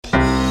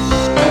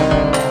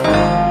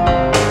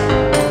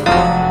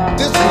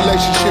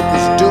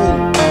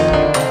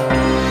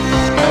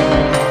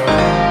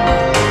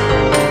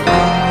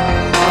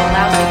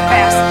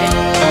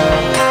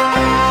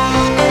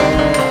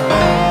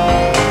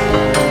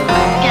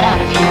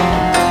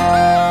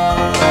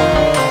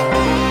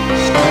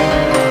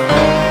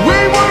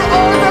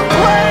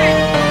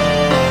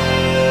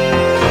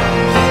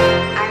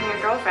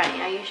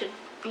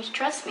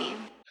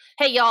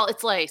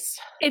it's Lace.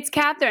 It's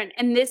Catherine,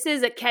 and this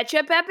is a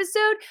catch-up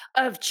episode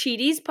of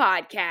Cheaties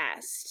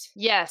Podcast.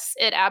 Yes,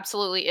 it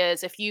absolutely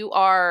is. If you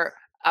are,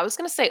 I was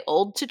going to say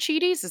old to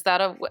Cheaties. Is that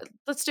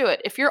let's do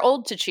it. If you're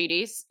old to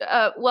Cheaties,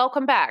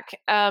 welcome back.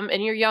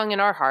 And you're young in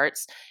our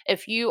hearts.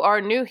 If you are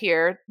new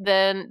here,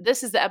 then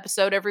this is the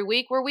episode every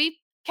week where we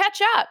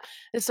catch up.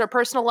 This is our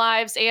personal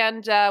lives,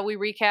 and we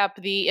recap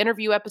the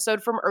interview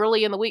episode from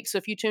early in the week. So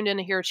if you tuned in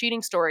to hear a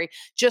cheating story,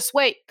 just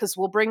wait, because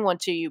we'll bring one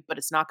to you, but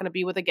it's not going to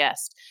be with a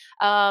guest.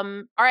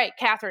 All right,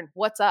 Catherine,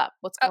 what's up?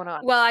 What's going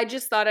on? Well, I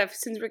just thought of,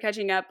 since we're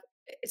catching up,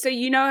 so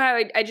you know how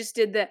I just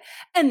did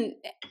and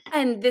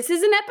this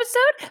is an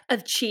episode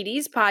of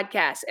Cheaties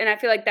Podcast, and I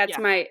feel like that's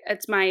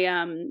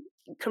my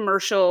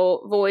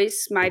commercial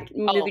voice, my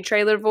movie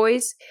trailer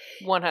voice.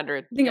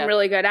 100. I think I'm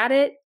really good at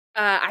it.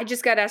 I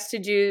just got asked to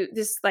do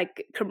this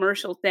like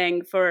commercial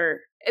thing for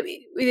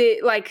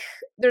like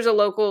there's a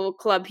local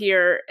club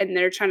here, and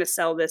they're trying to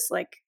sell this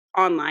like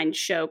online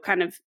show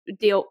kind of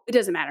deal. It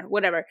doesn't matter,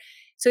 whatever.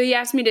 So he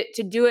asked me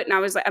to do it, and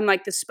I'm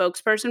like the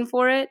spokesperson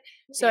for it.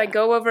 So I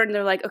go over, and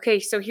they're like, okay,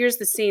 so here's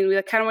the scene.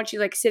 We kind of want you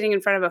like sitting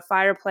in front of a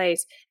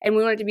fireplace, and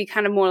we want it to be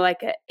kind of more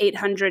like a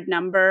 800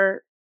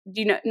 number.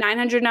 Do you know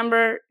 900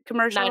 number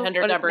commercial?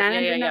 900 number,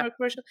 900 number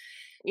commercial.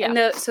 Yeah.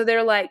 And so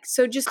they're like,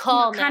 so just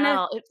call kind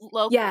now. of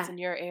Locals in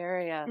your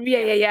area.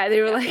 Yeah.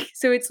 They were like,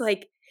 so it's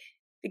like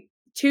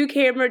two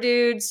camera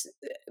dudes,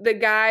 the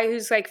guy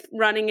who's like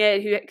running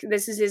it,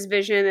 this is his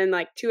vision, and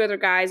like two other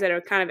guys that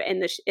are kind of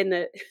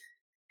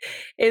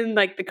in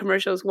like the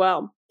commercial as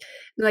well.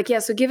 And like, yeah,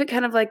 so give it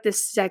kind of like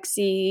this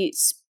sexy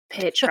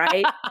pitch,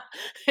 right?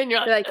 And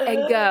you're like,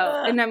 and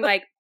go. And I'm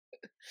like,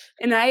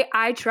 and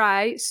I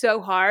try so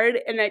hard,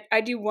 and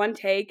I do one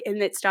take,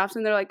 and it stops,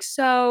 and they're like,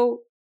 so.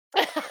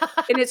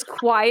 And it's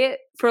quiet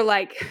for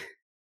like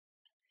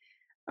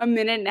a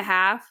minute and a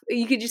half.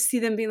 You could just see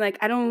them being like,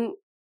 I don't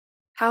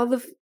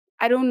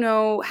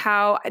know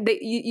how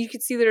you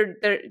could see they're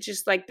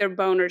just like their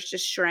boners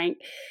just shrank.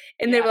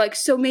 And they were like,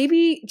 so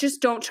maybe just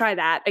don't try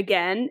that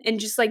again, and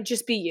just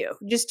be you,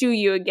 just do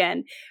you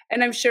again.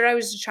 And I'm sure I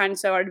was just trying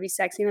so hard to be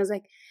sexy, and I was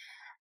like,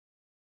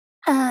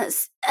 hey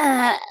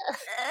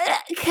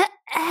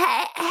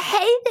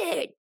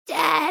there,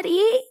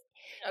 Daddy.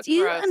 That's do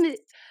you gross.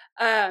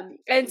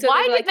 And so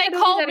why did they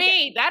call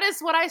me? That is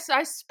what I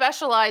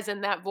specialize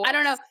in, that voice. I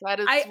don't know. That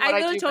is I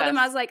literally told him,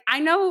 I was like, I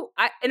know,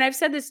 and I've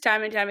said this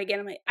time and time again.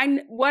 I'm like,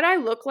 what I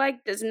look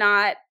like does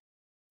not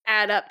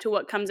add up to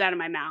what comes out of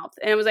my mouth.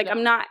 And it was like,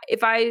 I'm not.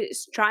 If I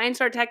try and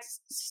start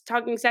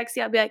talking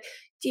sexy, I'll be like,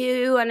 do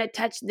you want to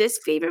touch this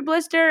fever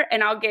blister?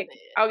 And I'll get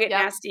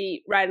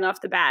nasty right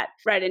off the bat,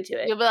 right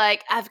into it. You'll be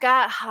like, I've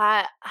got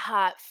hot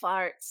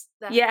farts.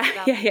 Yeah.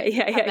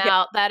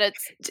 That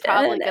it's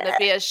probably going to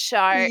be a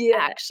shark,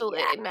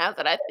 actually, now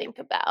that I think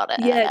about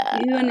it. Yeah,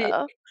 you want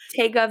to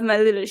take off my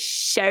little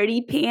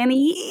shardy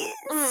panties?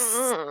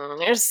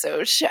 They're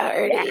so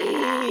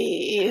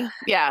shardy.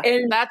 Yeah,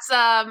 and that's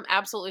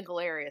absolutely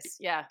hilarious.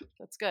 Yeah,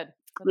 that's good.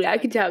 I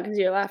can tell because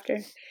of your laughter.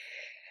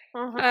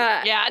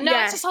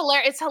 It's just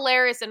hilarious. It's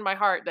hilarious in my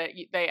heart that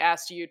they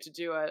asked you to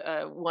do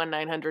a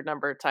 1-900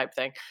 number type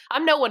thing.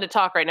 I'm no one to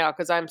talk right now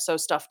because I'm so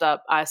stuffed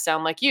up. I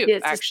sound like you,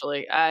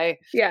 actually.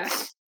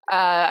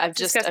 I'm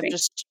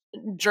just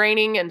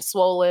draining and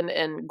swollen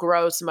and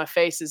gross. My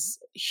face is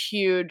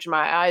huge.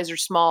 My eyes are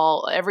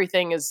small.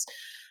 Everything is,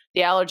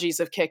 the allergies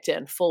have kicked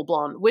in full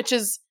blown, which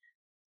is,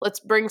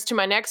 brings to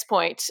my next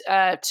point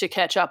to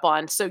catch up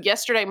on. So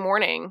yesterday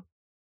morning,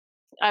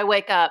 I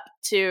wake up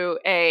to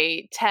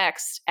a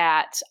text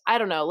at, I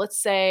don't know, let's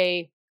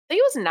say, I think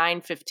it was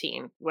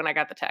 9:15 when I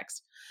got the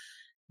text.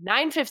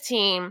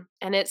 9:15,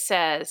 and it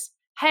says,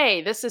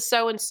 hey, this is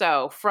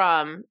so-and-so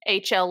from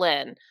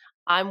HLN.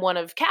 I'm one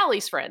of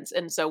Callie's friends.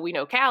 And so we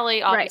know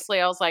Callie, obviously.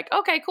 Right. I was like,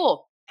 okay,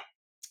 cool.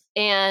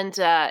 And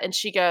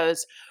she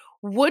goes,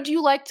 would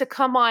you like to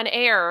come on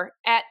air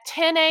at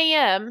 10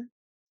 a.m.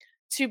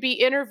 to be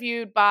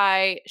interviewed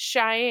by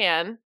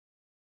Cheyenne,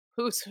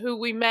 who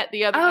we met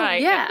the other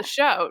night at the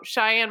show,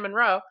 Cheyenne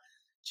Monroe.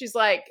 She's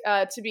like,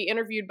 to be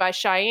interviewed by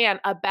Cheyenne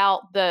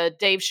about the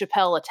Dave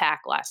Chappelle attack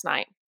last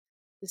night.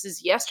 This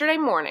is yesterday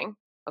morning,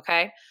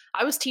 okay?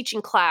 I was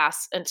teaching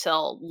class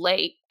until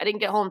late. I didn't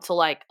get home till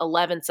like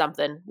 11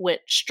 something,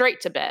 went straight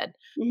to bed.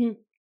 Mm-hmm.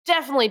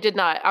 Definitely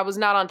I was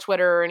not on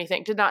Twitter or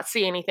anything, did not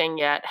see anything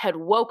yet, had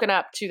woken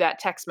up to that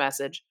text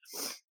message.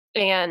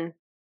 And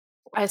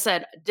I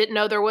said, didn't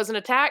know there was an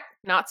attack,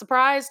 not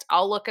surprised,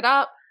 I'll look it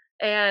up.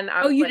 And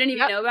I was didn't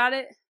even know about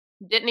it?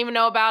 Didn't even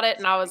know about it.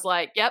 And I was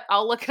like, yep,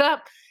 I'll look it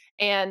up.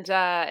 And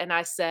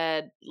I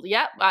said,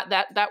 yep,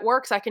 that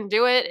works. I can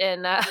do it.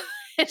 And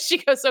and she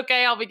goes,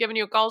 okay, I'll be giving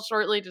you a call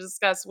shortly to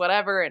discuss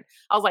whatever. And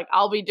I was like,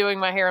 I'll be doing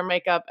my hair and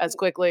makeup as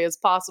quickly as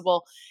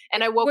possible.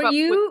 And I woke up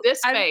with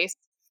this face.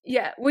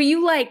 Yeah. Were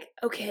you like,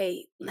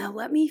 okay, now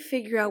let me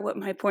figure out what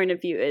my point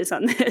of view is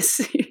on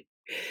this?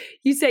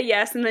 You say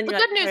yes, and then the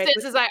good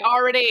news is I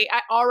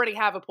already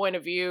have a point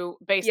of view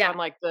based on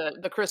like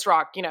the Chris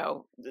Rock,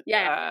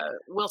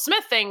 Will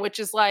Smith thing, which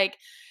is like,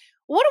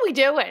 what are we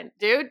doing,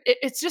 dude?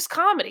 It's just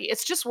comedy.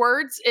 It's just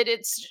words.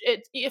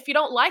 If you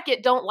don't like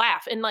it, don't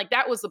laugh. And like,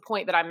 that was the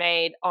point that I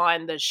made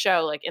on the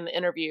show, like in the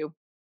interview.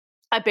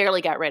 I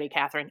barely got ready,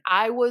 Catherine.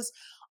 I was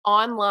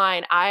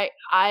online.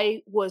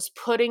 I was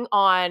putting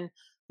on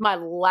my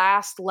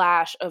last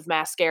lash of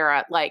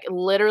mascara, like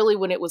literally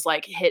when it was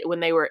like when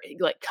they were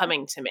like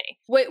coming to me.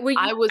 Wait, were you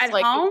I was at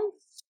like, home?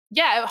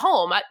 yeah, at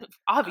home.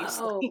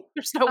 Obviously, Oh,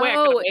 there's no way I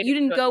could have made you it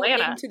didn't to go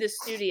Atlanta. into the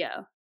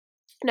studio.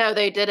 No,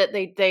 they did it.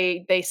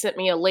 They sent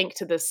me a link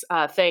to this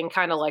thing,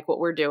 kind of like what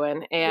we're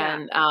doing,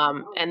 and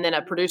then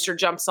a producer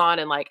jumps on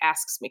and like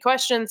asks me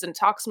questions and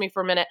talks to me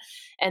for a minute,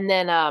 and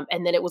then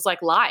it was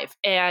like live,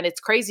 and it's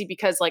crazy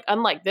because like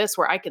unlike this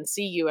where I can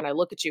see you and I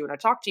look at you and I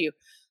talk to you,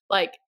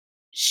 like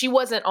she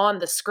wasn't on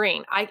the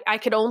screen. I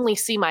could only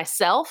see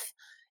myself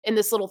in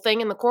this little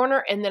thing in the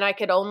corner, and then I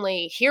could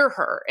only hear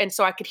her, and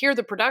so I could hear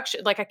the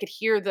production, like I could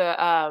hear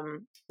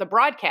the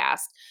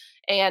broadcast.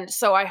 And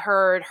so I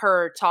heard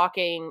her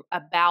talking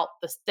about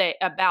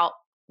about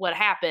what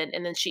happened,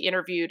 and then she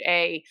interviewed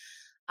an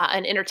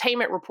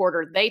entertainment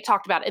reporter. They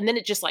talked about it, and then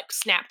it just like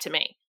snapped to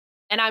me,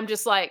 and I'm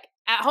just like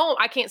at home.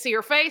 I can't see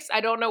her face. I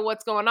don't know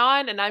what's going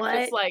on, and I'm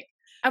just like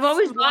I've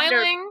always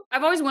smiling.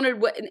 I've always wondered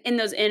what in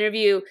those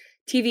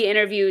TV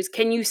interviews,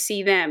 can you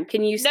see them?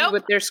 Can you see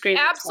what their screen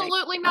looks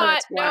absolutely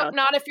like? not.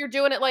 No, not if you're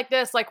doing it like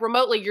this, like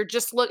remotely. You're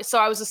just so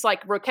I was just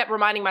like kept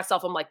reminding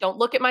myself, I'm like, don't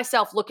look at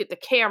myself, look at the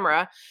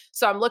camera.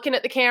 So I'm looking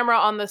at the camera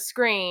on the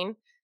screen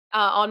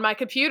on my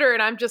computer,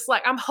 and I'm just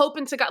like, I'm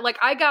hoping to God, like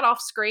I got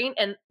off screen,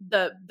 and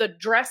the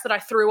dress that I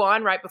threw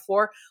on right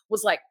before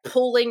was like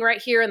pulling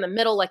right here in the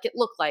middle, like it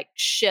looked like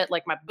shit,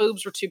 like my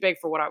boobs were too big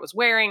for what I was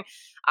wearing.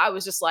 I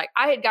was just like,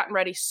 I had gotten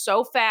ready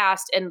so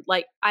fast, and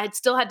like I had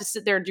still had to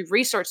sit there and do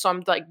research. So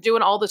I'm like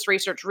doing all this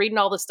research, reading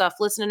all this stuff,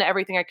 listening to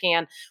everything I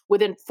can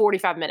within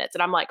 45 minutes,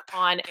 and I'm like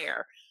on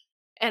air.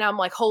 And I'm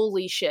like,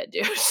 holy shit,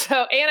 dude.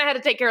 So, and I had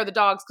to take care of the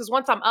dogs because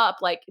once I'm up,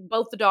 like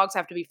both the dogs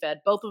have to be fed.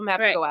 Both of them have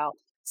to go out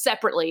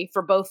separately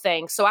for both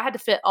things. So I had to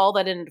fit all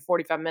that into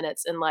 45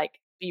 minutes and like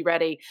be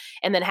ready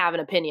and then have an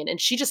opinion. And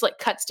she just like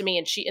cuts to me,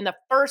 and the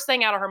first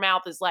thing out of her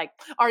mouth is like,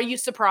 are you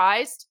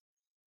surprised?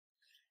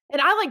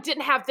 And I like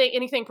didn't have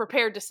anything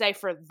prepared to say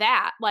for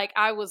that. Like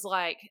I was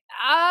like,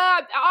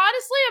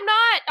 honestly,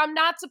 I'm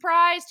not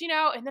surprised, you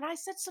know? And then I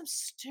said some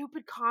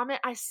stupid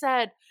comment. I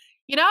said,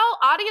 you know,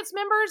 audience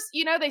members,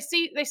 you know, they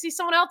see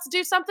someone else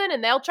do something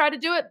and they'll try to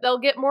do it. They'll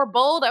get more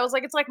bold. I was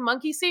like, it's like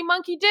monkey see,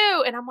 monkey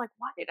do. And I'm like,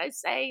 why did I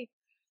say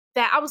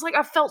that? I was like,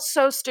 I felt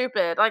so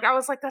stupid. Like I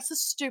was like, that's the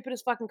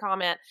stupidest fucking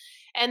comment.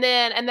 And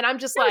then I'm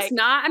just like, it's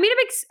not. I mean, it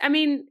makes. I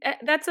mean,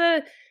 that's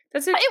a.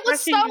 It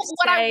was so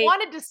what I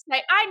wanted to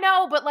say. I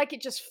know, but like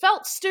it just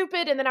felt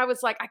stupid. And then I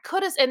was like, I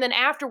could have. And then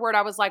afterward,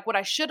 I was like, what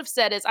I should have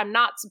said is, I'm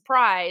not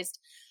surprised.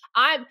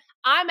 I'm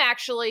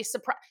actually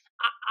surprised.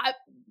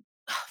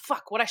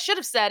 Fuck. What I should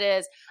have said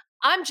is,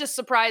 I'm just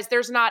surprised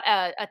there's not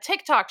a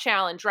TikTok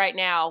challenge right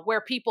now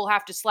where people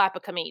have to slap a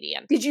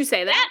comedian. Did you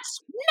say that?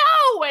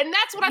 No, and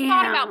that's what I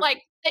thought about.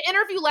 Like the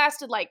interview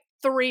lasted like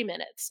 3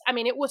 minutes. I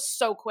mean, it was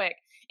so quick.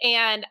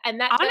 And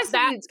that honestly,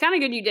 it's kind of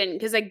good you didn't,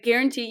 because I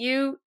guarantee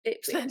you,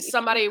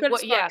 somebody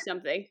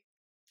something.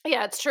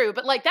 Yeah, it's true.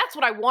 But like, that's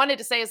what I wanted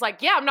to say is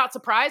like, yeah, I'm not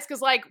surprised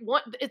because like,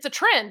 it's a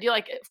trend. You're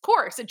like, of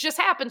course, it just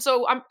happened.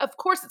 So of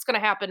course it's going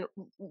to happen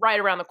right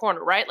around the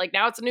corner, right? Like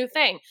now it's a new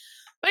thing.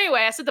 But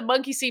anyway, I said the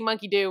monkey see,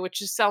 monkey do, which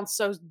just sounds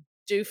so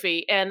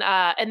doofy. And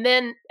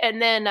then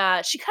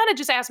she kind of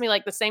just asked me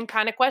like the same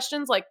kind of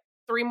questions like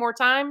 3 more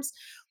times,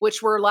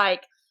 which were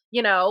like,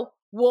 you know,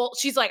 well,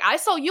 she's like, I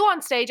saw you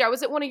on stage. I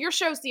was at one of your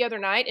shows the other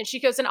night. And she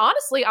goes, and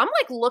honestly, I'm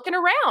like looking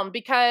around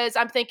because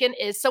I'm thinking,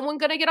 is someone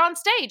going to get on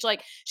stage?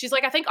 Like, she's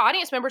like, I think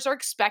audience members are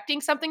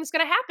expecting something's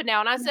going to happen now.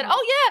 And I said,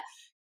 oh yeah.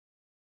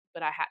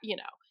 But you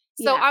know,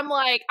 so I'm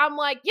like,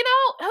 you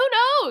know,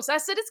 who knows? I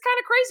said, it's kind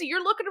of crazy.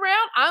 You're looking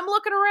around. I'm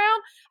looking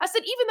around. I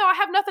said, even though I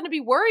have nothing to be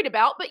worried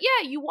about, but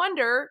yeah, you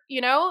wonder,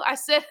 you know, I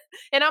said,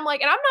 and I'm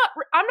like, and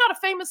I'm not a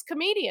famous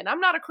comedian.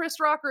 I'm not a Chris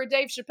Rock or a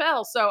Dave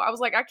Chappelle. So I was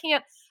like, I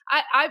can't,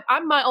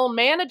 I'm my own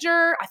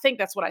manager. I think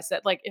that's what I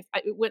said. Like it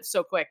went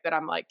so quick that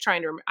I'm like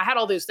trying to remember. I had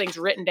all those things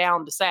written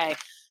down to say,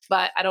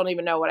 but I don't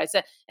even know what I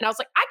said. And I was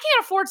like, I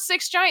can't afford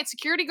 6 giant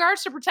security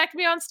guards to protect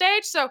me on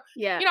stage. So,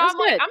 yeah, you know, I'm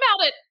like, I'm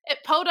out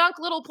at podunk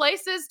little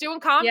places doing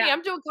comedy. Yeah.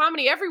 I'm doing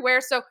comedy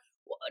everywhere. So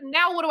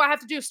now what do I have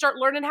to do? Start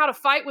learning how to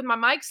fight with my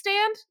mic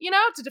stand, you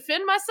know, to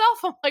defend myself?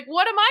 I'm like,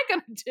 what am I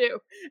going to do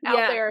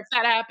out there if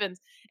that happens?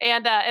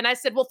 And I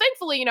said, well,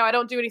 thankfully, you know, I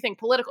don't do anything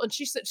political. And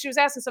she said, she was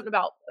asking something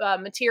about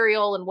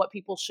material and what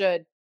people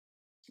should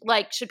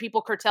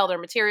people curtail their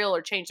material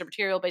or change their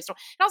material based on,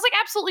 and I was like,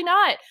 absolutely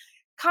not.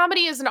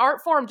 Comedy is an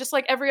art form, just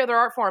like every other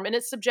art form, and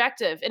it's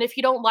subjective. And if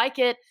you don't like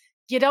it,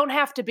 you don't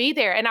have to be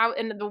there.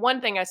 And the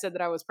one thing I said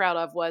that I was proud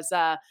of was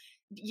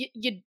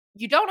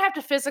you don't have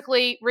to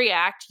physically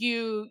react.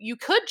 You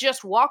could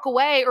just walk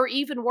away, or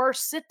even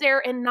worse, sit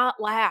there and not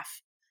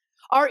laugh.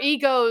 Our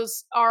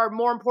egos are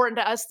more important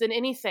to us than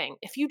anything.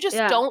 If you just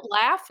don't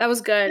laugh, that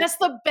was good. That's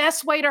the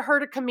best way to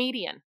hurt a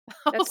comedian.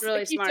 That's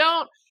really smart.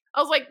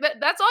 I was like,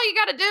 that's all you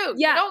got to do.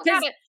 Yeah, you don't got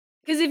to.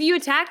 Because if you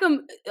attack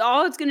them,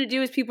 all it's going to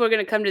do is people are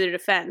going to come to their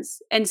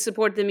defense and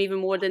support them even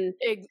more than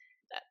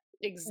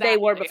Exactly. they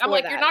were before. I'm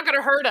like, that. you're not going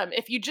to hurt them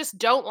if you just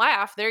don't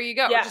laugh. There you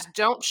go. Yeah. Or just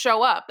don't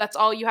show up. That's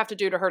all you have to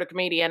do to hurt a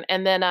comedian.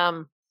 And then,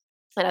 and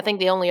I think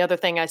the only other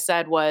thing I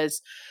said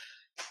was,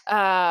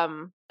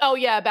 oh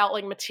yeah, about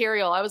like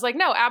material. I was like,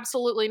 no,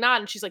 absolutely not.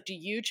 And she's like, do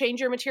you change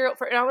your material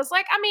for? And I was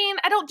like, I mean,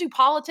 I don't do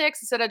politics.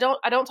 I said, I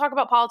don't talk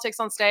about politics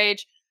on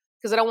stage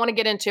because I don't want to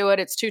get into it.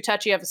 It's too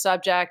touchy of a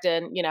subject.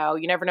 And, you know,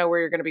 you never know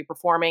where you're going to be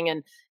performing.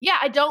 And yeah,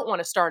 I don't want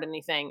to start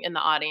anything in the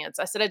audience.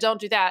 I said, I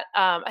don't do that.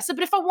 I said,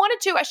 but if I wanted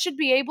to, I should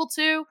be able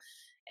to.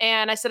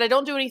 And I said, I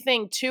don't do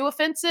anything too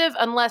offensive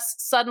unless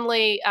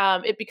suddenly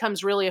it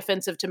becomes really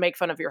offensive to make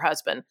fun of your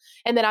husband.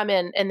 And then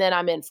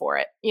I'm in for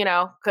it, you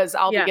know, because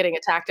I'll be getting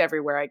attacked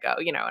everywhere I go,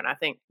 you know, and I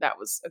think that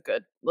was a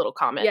good little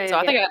comment. I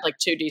think I had like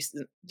 2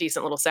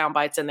 decent little sound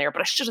bites in there,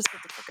 but I should have said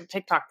the fucking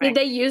TikTok thing.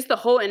 Did they use the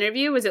whole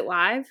interview? Was it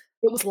live?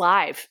 It was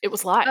live.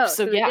 Oh,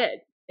 so yeah. yeah.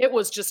 It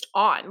was just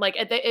on. Like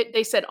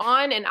they said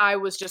on, and I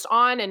was just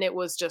on, and it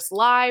was just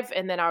live.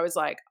 And then I was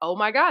like, oh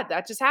my God,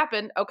 that just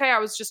happened. Okay, I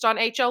was just on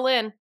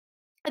HLN.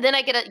 And then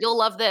you'll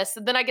love this.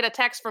 And then I get a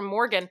text from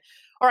Morgan,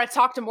 or I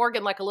talked to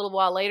Morgan like a little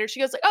while later. She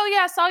goes like, oh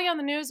yeah, I saw you on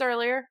the news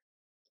earlier.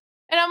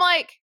 And I'm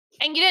like,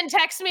 and you didn't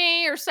text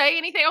me or say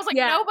anything. I was like,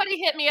 nobody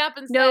hit me up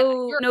and said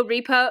no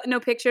repo, no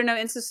picture, no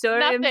Insta story.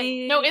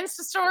 Nothing. No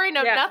Insta story,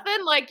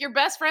 nothing. Like your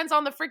best friend's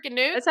on the freaking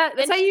news.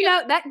 That's how you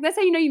know that's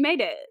how you know you made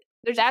it.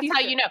 That's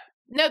how you know.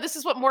 No, this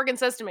is what Morgan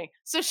says to me.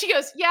 So she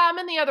goes, yeah, I'm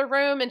in the other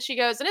room. And she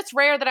goes, and it's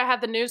rare that I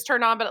have the news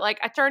turned on, but like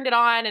I turned it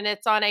on and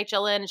it's on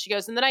HLN. And she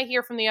goes, and then I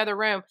hear from the other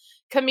room,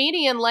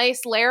 comedian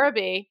Lace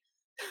Larrabee.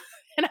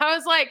 And I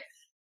was like,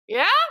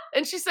 yeah.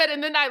 And she said,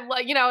 and then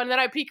and then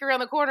I peek around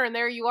the corner and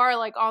there you are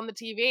like on the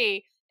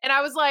TV. And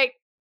I was like,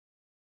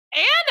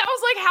 how'd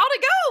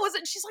it go? Was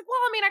it? She's like, well,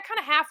 I mean, I kind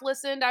of half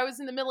listened. I was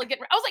in the middle of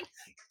getting, I was like,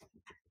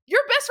 your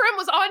best friend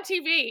was on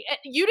TV.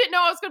 You didn't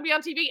know I was going to be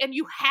on TV and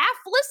you half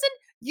listened?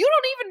 You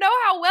don't even know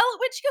how well it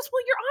went. She goes,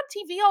 well, you're on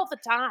TV all the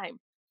time.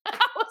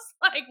 I was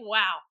like,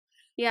 wow.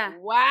 Yeah.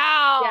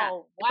 Wow. Yeah.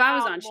 Wow, if I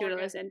was on, she would have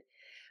listened.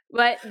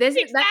 But that's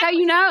how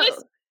you So know.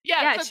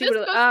 she would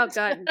have. Oh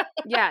God.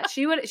 Yeah,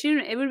 she would.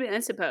 It would be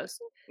unsupposed.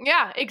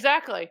 Yeah,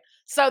 exactly.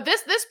 So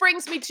this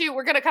brings me to,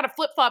 we're going to kind of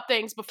flip flop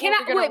things before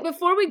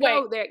before we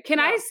go there.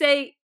 Can I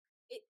say,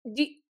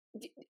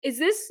 is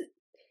this?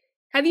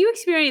 Have you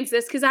experienced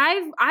this? Because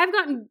I've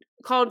gotten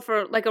called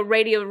for like a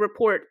radio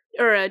report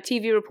or a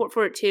TV report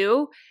for it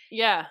too.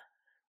 Yeah.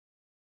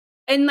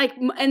 And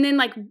then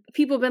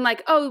people have been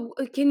like, oh,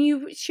 can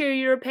you share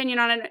your opinion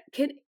on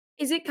it?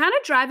 Is it kind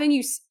of driving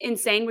you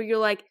insane where you're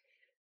like,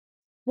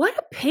 what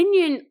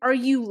opinion are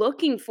you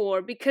looking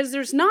for? Because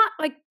there's not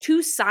like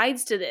 2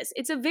 sides to this.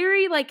 It's a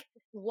very like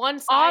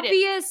one-sided,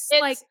 obvious,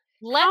 like,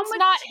 let's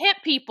not hit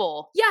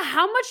people. Yeah.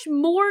 How much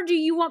more do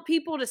you want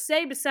people to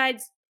say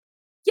besides,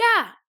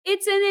 yeah,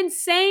 it's an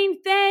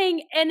insane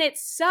thing and it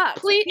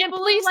sucks. Please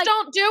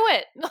don't do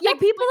it. Yeah,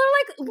 people are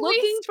like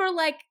looking for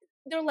like,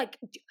 they're like,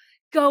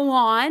 go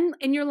on.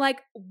 And you're like,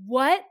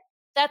 what?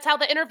 That's how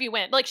the interview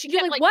went. Like she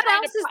kept like, what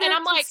else is there and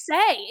I'm like, say?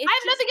 I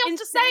have nothing else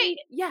to say.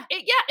 Yeah.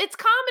 It's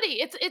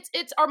comedy.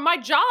 It's my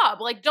job.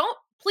 Like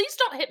please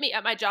don't hit me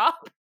at my job.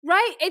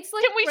 Right. It's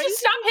like, can we just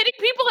stop hitting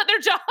people at their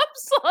jobs?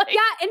 Like, yeah.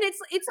 And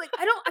it's like,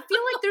 I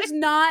feel like there's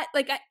not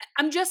like,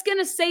 I'm just going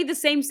to say the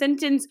same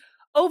sentence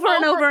over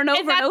and over and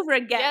over and over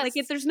again. Yes. Like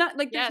if there's not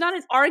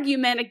an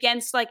argument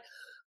against like,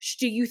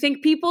 do you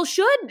think people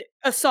should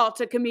assault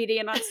a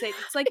comedian on stage?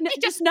 It's like,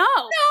 just no.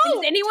 No.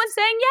 Is anyone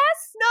saying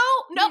yes?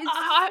 No. No.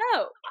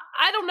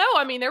 I don't know.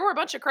 I mean, there were a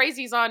bunch of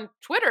crazies on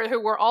Twitter who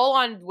were all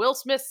on Will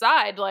Smith's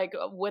side. Like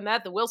when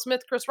the Will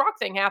Smith Chris Rock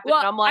thing happened,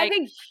 and I'm like,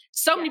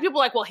 many people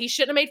are like, well, he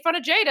shouldn't have made fun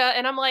of Jada.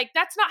 And I'm like,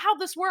 that's not how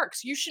this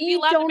works. You should be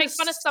allowed to make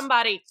fun of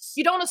somebody.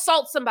 You don't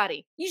assault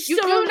somebody. You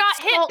do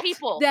not hit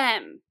people.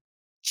 Them.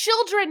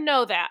 Children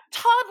know that.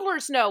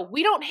 Toddlers know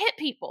we don't hit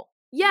people.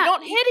 Yeah. You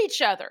don't hit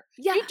each other.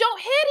 Yeah. You don't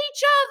hit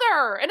each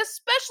other. And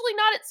especially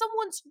not at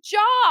someone's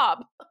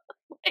job.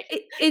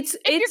 If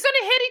you're going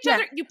to hit each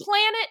other, you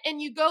plan it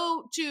and you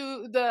go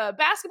to the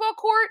basketball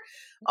court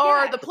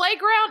or the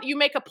playground. You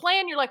make a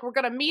plan. You're like, we're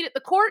going to meet at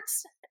the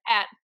courts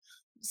at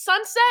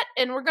sunset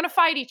and we're going to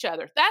fight each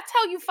other. That's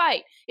how you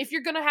fight. If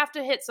you're going to have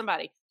to hit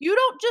somebody, you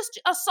don't just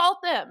assault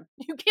them.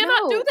 You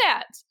cannot do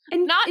that.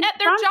 And not at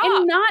their job.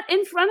 And not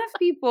in front of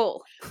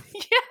people.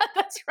 Yeah,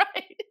 that's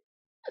right.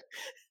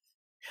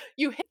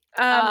 You hit,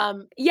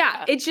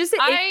 it's just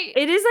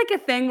it is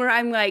like a thing where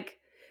I'm like,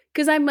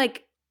 because I'm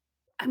like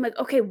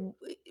okay,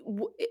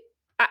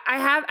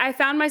 I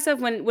found myself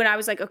when I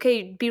was like,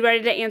 okay, be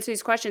ready to answer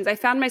these questions. I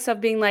found myself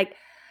being like,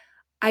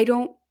 I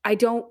don't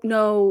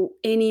know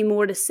any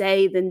more to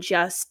say than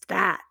just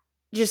that.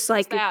 Just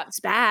like it's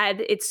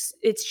bad. It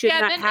should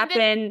not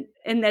happen,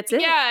 and that's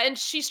it. Yeah, and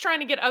she's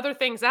trying to get other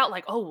things out,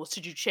 like, oh, well,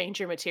 should you change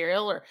your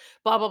material or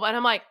blah blah blah? And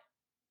I'm like,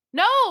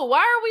 no, why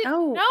are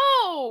we?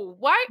 No,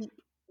 why?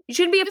 You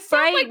shouldn't be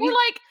afraid. Like we're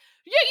like,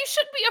 Yeah, you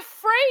shouldn't be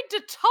afraid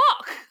to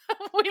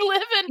talk. We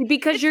live in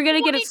because it's you're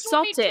gonna get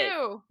assaulted.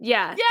 2022.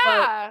 Yeah. Well,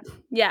 Yeah.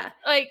 yeah.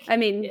 Like, I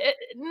mean,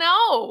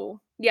 no.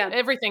 yeah.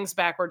 Everything's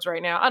backwards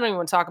right now. I don't even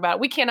want to talk about it.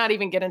 We cannot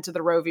even get into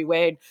the Roe v.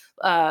 Wade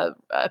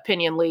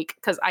opinion leak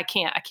because I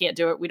can't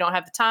do it. We don't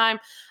have the time.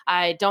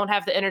 I don't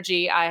have the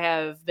energy. I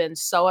have been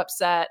so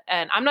upset,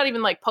 and I'm not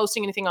even like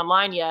posting anything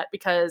online yet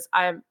because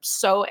I'm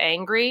so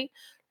angry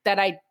that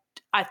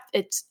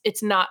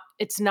it's not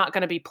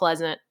going to be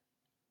pleasant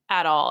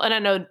at all. And I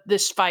know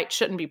this fight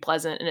shouldn't be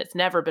pleasant, and it's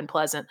never been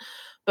pleasant,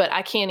 but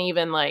I can't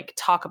even like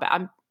talk about.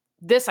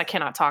 I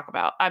cannot talk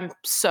about. I'm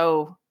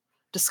so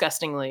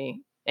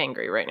disgustingly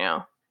angry right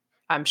now.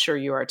 I'm sure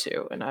you are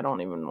too, and I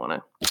don't even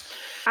want to.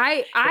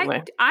 Anyway.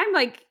 I'm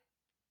like,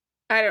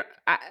 I don't.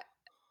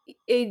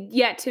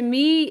 Yeah, to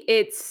me,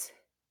 it's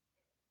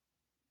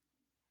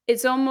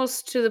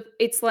almost to the.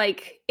 It's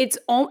like it's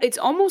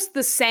almost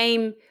the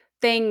same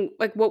thing,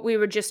 like what we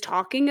were just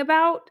talking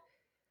about,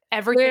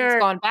 Everything's where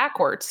gone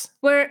backwards.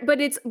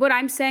 but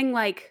I'm saying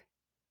like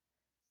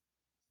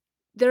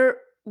there.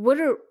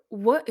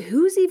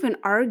 Who's even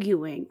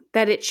arguing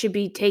that it should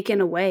be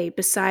taken away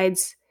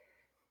besides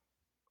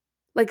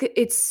like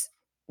it's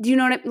do you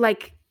know what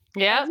like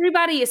Yeah.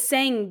 everybody is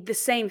saying the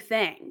same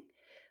thing.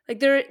 Like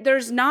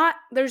there's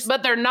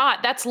But they're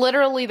not. That's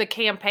literally the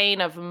campaign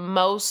of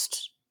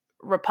most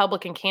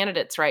Republican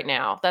candidates right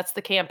now. That's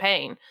the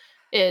campaign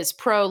is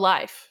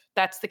pro-life.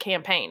 That's the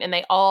campaign. And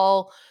they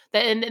all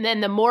and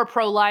then the more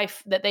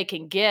pro-life that they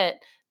can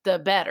get, the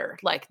better.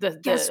 Like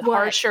guess the what?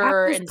 Half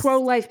harsher those and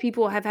pro-life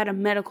people have had a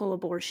medical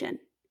abortion.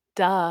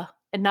 duh.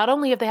 And not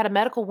only have they had a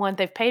medical one,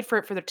 they've paid for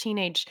it for their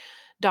teenage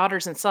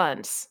daughters and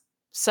sons.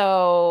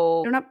 So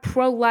They're not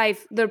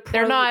pro-life.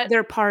 They're not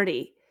their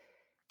party.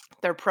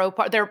 they're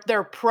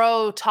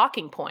pro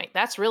talking point.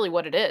 That's really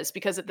what it is,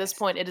 because at this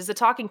point it is a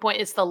talking point.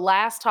 It's the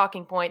last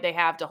talking point they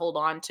have to hold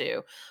on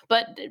to.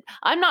 But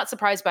I'm not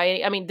surprised by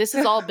any. I mean, this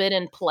has all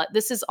been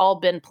this has all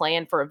been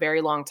planned for a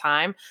very long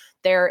time.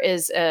 There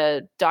is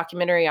a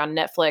documentary on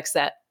Netflix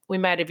that we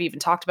might have even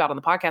talked about on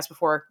the podcast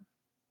before,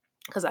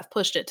 because I've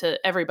pushed it to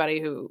everybody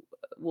who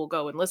will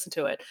go and listen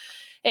to it.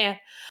 And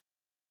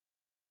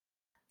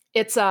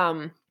it's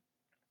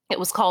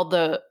it's called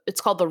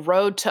The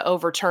Road to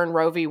Overturn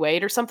Roe v.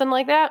 Wade or something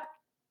like that.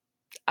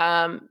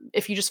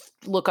 If you just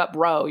look up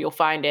Roe, you'll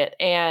find it.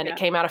 And Yeah. it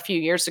came out a few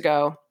years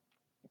ago,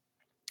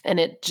 and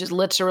it just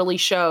literally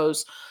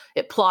shows,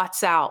 it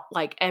plots out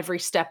like every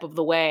step of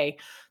the way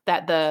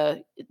that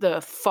the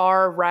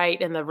far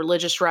right and the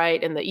religious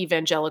right and the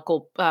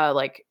evangelical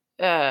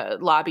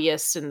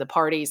lobbyists and the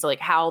parties, like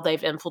how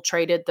they've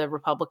infiltrated the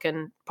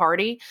Republican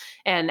Party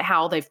and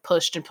how they've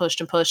pushed and pushed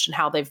and pushed and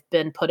how they've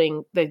been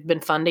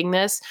funding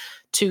this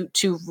to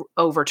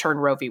overturn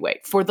Roe v.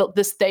 Wade.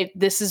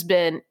 This has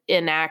been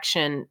in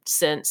action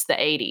since the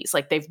 80s.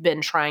 Like they've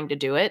been trying to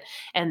do it,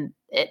 and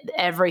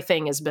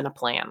everything has been a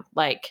plan.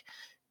 Like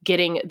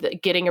getting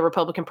a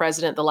Republican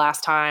president the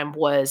last time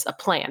was a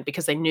plan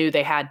because they knew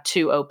they had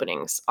 2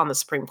 openings on the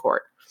Supreme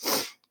Court.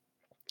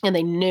 And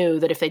they knew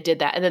that if they did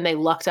that, and then they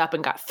lucked up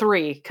and got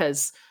 3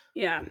 because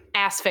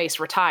ass face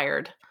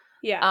retired.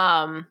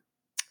 Yeah.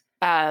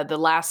 The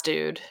last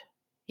dude.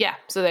 Yeah.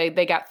 So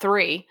they got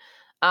 3.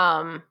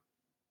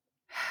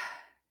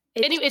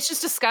 Anyway, it's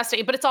just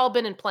disgusting, but it's all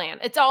been in plan.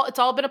 It's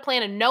all been a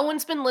plan, and no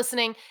one's been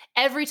listening.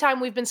 Every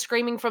time we've been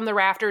screaming from the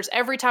rafters,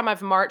 every time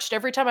I've marched,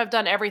 every time I've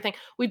done everything,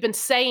 we've been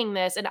saying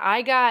this, and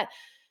I got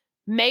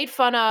made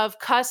fun of,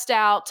 cussed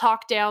out,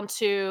 talked down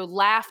to,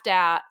 laughed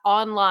at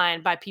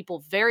online by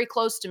people very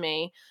close to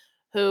me,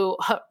 who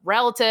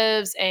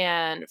relatives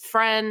and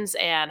friends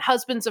and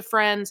husbands of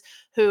friends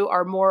who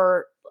are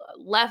more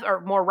left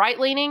or more right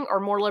leaning or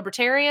more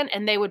libertarian,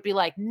 and they would be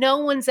like, no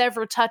one's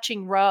ever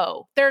touching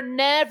Roe. They're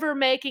never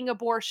making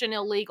abortion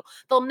illegal.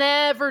 They'll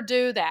never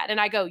do that. And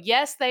I go,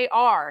 yes, they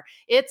are.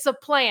 It's a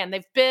plan.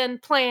 They've been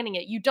planning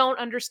it. You don't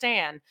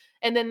understand.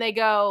 And then they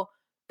go,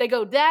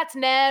 that's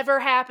never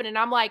happened. And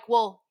I'm like,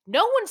 well,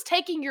 no one's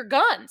taking your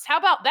guns. How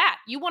about that?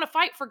 You want to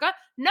fight for guns?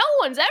 No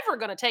one's ever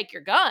going to take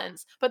your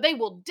guns, but they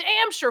will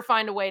damn sure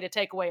find a way to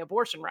take away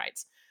abortion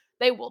rights.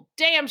 They will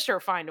damn sure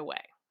find a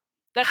way.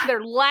 That's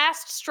their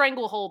last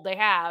stranglehold they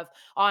have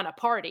on a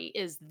party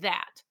is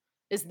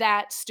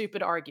that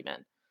stupid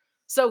argument.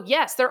 So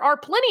yes, there are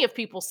plenty of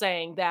people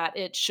saying that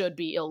it should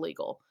be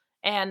illegal.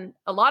 And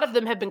a lot of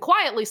them have been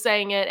quietly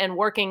saying it and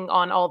working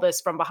on all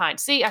this from behind.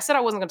 See, I said I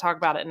wasn't going to talk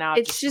about it. Now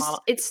It's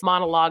just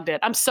monologued it.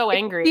 I'm so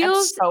angry.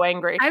 I'm so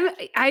angry.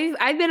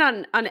 I've been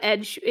on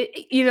edge.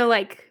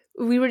 Like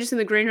we were just in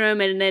the green room,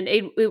 and then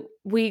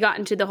we got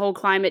into the whole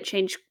climate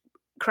change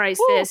crisis.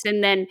 Ooh.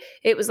 And then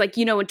it was like,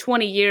 in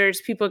 20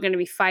 years, people are going to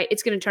be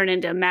it's going to turn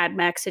into a Mad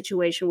Max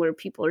situation where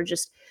people are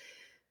just,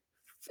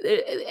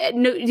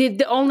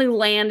 the only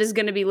land is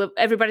going to be,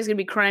 everybody's going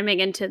to be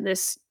cramming into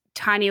this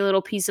tiny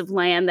little piece of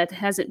land that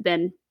hasn't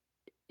been,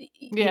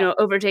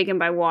 overtaken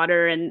by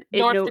water and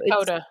North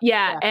Dakota.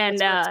 And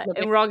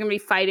we're all going to be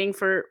fighting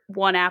for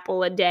 1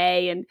 apple a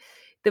day, and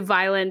the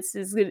violence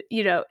is,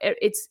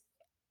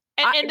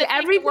 And the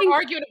thing that we're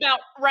arguing about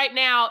right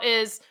now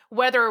is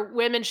whether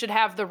women should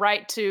have the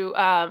right to,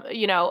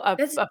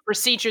 a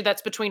procedure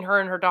that's between her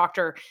and her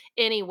doctor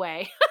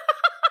anyway.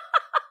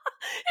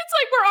 It's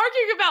like we're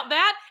arguing about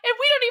that, and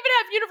we don't even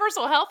have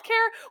universal health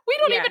care. We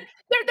don't even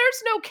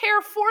there's no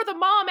care for the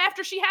mom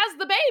after she has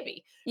the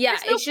baby. Yeah,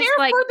 there's no it's care just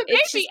like for the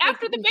it's baby just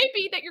after the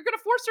baby that you're going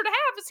to force her to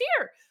have is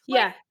here.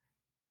 Yeah.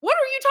 What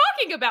are you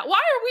talking about? Why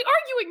are we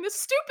arguing this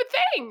stupid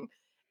thing?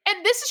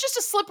 And this is just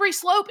a slippery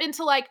slope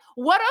into like,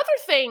 what other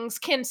things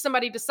can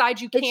somebody decide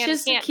you can It's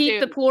just and to can't keep do?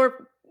 the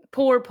poor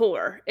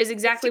is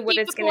exactly what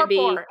it's going to be.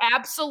 Poor.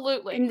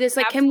 Absolutely. And this,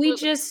 like,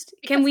 Absolutely.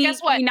 can we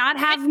not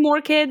have more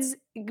kids?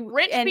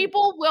 Rich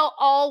people will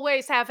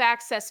always have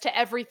access to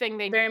everything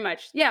they very need.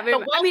 much. Yeah, The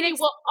wealthy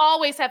will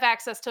always have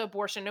access to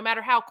abortion, no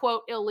matter how,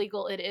 quote,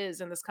 illegal it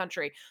is in this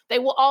country. They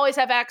will always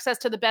have access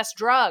to the best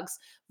drugs,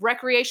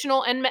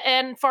 recreational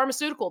and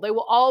pharmaceutical. They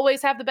will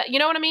always have the best. You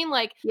know what I mean?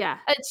 Like, yeah,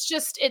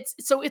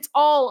 it's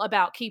all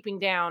about keeping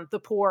down the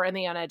poor and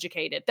the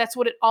uneducated. That's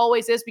what it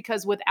always is,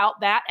 because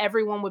without that,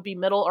 everyone would be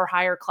middle or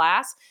higher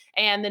class,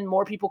 and then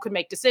more people could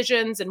make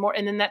decisions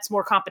and then that's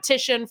more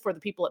competition for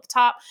the people at the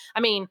top. I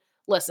mean,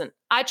 listen,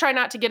 I try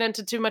not to get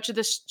into too much of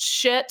this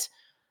shit,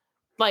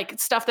 like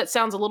stuff that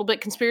sounds a little bit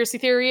conspiracy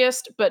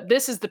theorist, but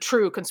this is the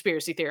true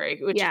conspiracy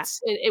theory,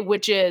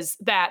 which is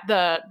that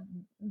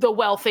the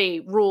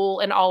wealthy rule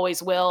and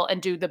always will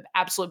and do the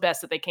absolute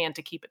best that they can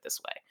to keep it this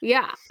way.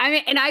 Yeah. I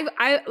mean, and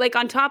I like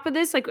on top of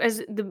this, like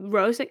as the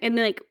roast, and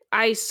then like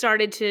I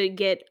started to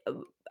get,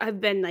 I've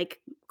been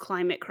like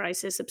climate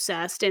crisis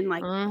obsessed, and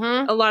like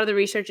a lot of the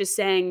research is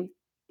saying,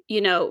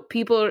 there's going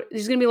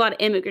to be a lot of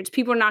immigrants.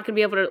 People are not going to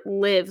be able to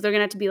live. They're going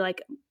to have to be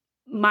like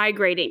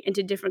migrating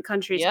into different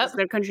countries because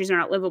their countries are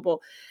not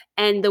livable.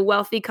 And the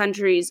wealthy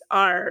countries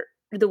are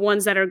the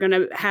ones that are going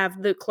to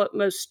have the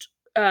most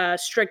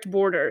strict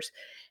borders.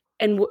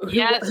 And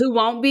who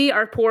won't be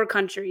are poor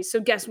countries.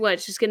 So guess what?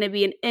 It's just going to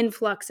be an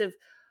influx of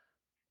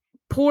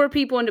poor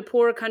people into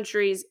poor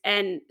countries.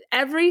 And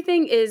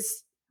everything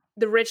is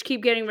the rich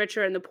keep getting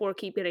richer and the poor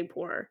keep getting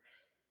poorer.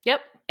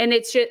 Yep. And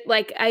it's just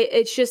like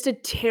it's just a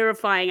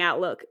terrifying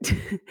outlook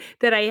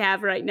that I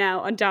have right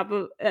now. On top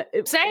of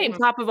on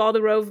top of all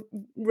the Roe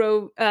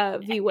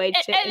v. Wade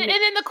shit. And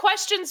then the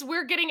questions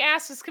we're getting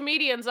asked as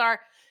comedians are: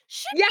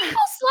 Should people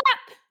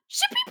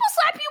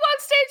slap you on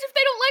stage if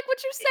they don't like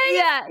what you're saying?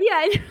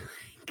 Yeah. Should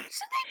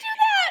they do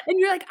that? And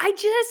you're like,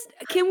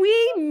 can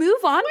we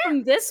move on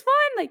from this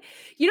one? Like,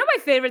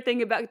 my favorite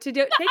thing about take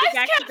it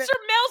back to the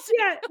are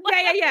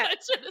melting. Yeah.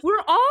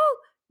 We're all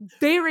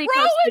very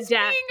close to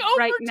death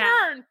right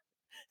now.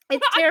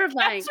 It's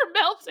terrifying. Are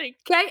melting.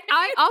 Okay.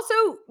 I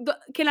also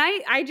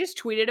I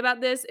just tweeted about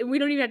this, and we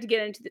don't even have to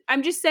get into it.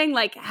 I'm just saying,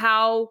 like,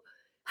 how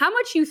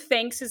much you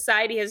think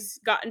society has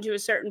gotten to a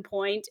certain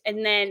point,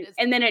 and then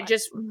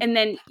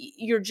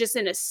you're just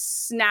in a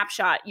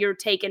snapshot. You're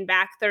taken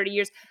back 30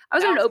 years. I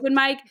was at an open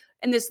mic,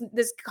 and this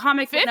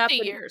comic 50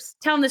 years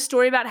telling the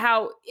story about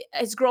how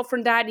his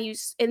girlfriend died,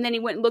 and then he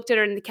went and looked at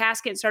her in the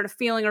casket and started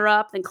feeling her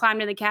up, then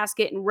climbed in the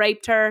casket and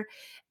raped her.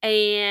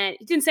 And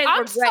he didn't say the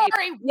word rape.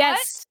 Sorry, what?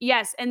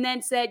 Yes. And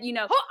then said,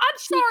 I'm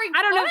sorry.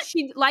 I don't know if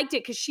she liked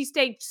it because she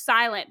stayed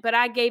silent, but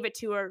I gave it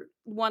to her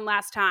one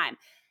last time.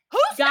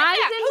 Guys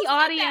in the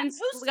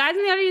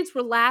audience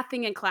were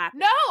laughing and clapping.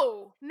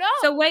 No.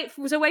 So wait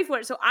for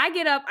it. So I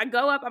get up, I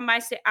go up on my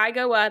stage, I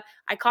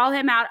call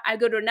him out, I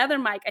go to another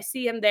mic, I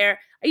see him there.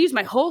 I use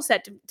my whole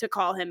set to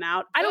call him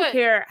out. I don't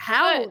care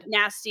how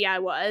nasty I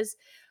was.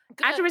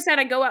 Good. After my set,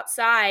 I go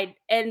outside,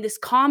 and this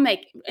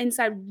comic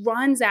inside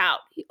runs out.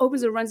 He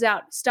opens and runs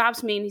out,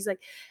 stops me, and he's like,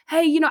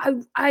 "Hey,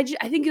 I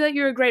think that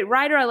you're a great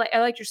writer. I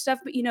like your stuff,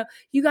 but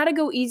you got to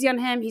go easy on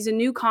him. He's a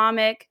new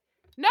comic."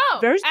 No,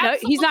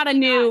 he's not a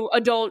new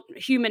adult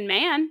human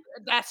man.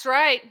 That's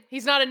right.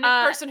 He's not a new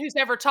person who's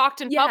ever talked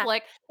in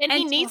public, and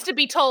he needs to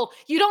be told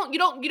you don't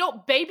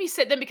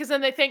babysit them, because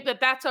then they think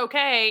that that's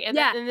okay, and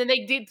then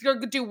they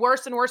do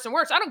worse and worse and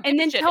worse. I don't. And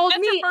then shit. told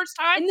that's me your first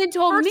time. And then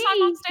told me,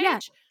 on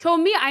stage. Told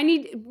me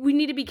we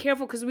need to be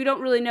careful because we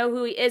don't really know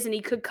who he is, and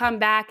he could come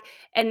back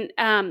and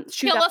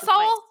shoot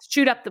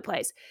up the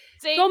place.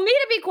 See, told me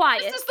to be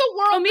quiet. This is the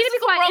world. Told me to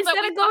be quiet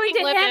instead of going to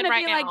him and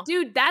being like,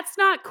 "Dude, that's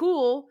not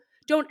cool.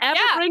 Don't ever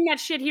bring that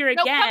shit here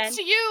again. No, comes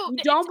to you. You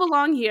don't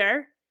belong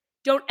here.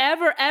 Don't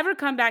ever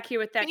come back here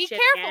with that shit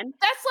again."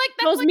 That's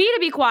tells me to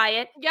be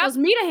quiet. Yep. Tells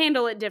me to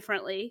handle it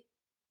differently.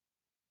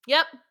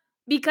 Yep.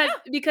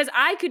 Because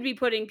I could be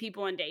putting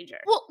people in danger.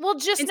 Well,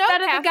 just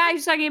instead of the guy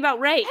who's talking about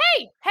rape.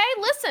 Hey,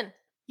 listen.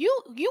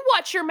 You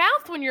watch your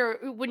mouth when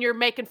you're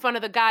making fun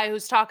of the guy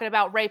who's talking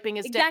about raping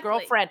his dead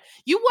girlfriend.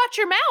 You watch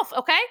your mouth,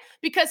 okay?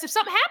 Because if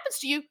something happens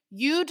to you,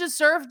 you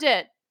deserved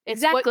it.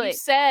 It's what you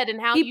said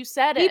and how you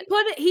said it.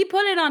 He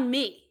put it on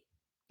me.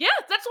 Yeah,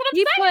 that's what I'm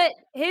saying. He put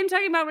him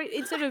talking about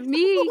instead of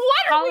me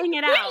calling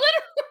it out.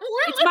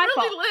 It's my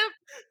fault.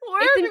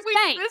 It's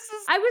insane.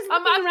 I was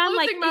looking around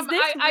like, is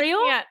this real?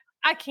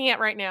 I can't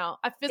right now.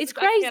 It's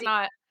crazy.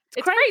 Cannot.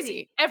 It's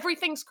crazy.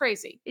 Everything's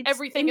crazy.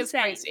 Everything is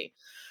crazy.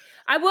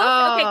 I will.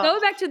 Okay, go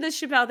back to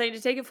this Chappelle thing to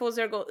take it full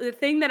circle. The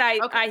thing that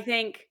I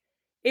think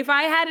if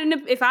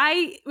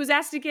I was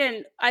asked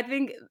again, I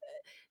think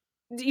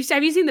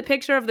have you seen the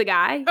picture of the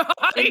guy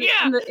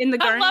Yeah, in the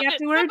I gurney loved it.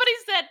 afterwards?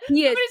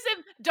 He is Somebody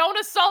said, "Don't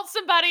assault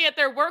somebody at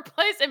their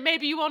workplace, and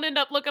maybe you won't end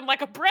up looking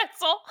like a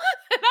pretzel."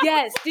 And I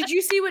yes. Did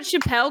you see what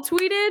Chappelle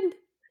tweeted?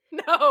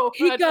 no,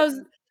 He I goes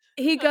didn't.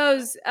 he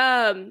goes,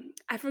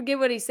 I forget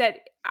what he said.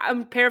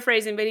 I'm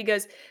paraphrasing, but he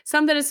goes,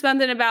 something is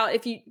something about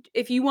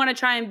if you wanna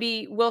try and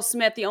be Will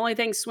Smith, the only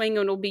thing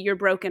swinging will be your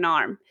broken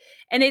arm.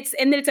 And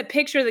then it's a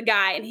picture of the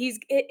guy, and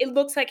it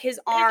looks like his His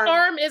arm.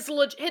 arm is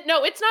legit.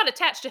 No, it's not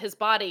attached to his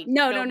body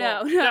No, no no,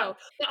 no, more. no. No.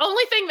 The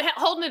only thing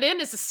holding it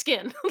in is the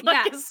skin.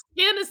 Like, Yeah, his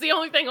skin is the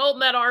only thing holding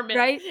that arm in.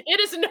 right? It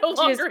is no Just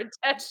longer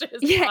attached to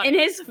his yeah, and body.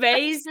 his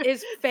face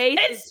is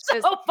It's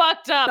just so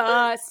fucked up.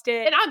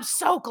 busted. And I'm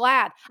so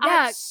glad. I'm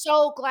Yeah,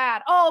 so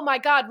glad. Oh my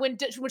God. When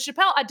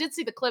Chappelle, I did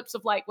see the clips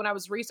of, like, when I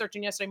was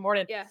researching yesterday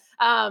morning, yeah.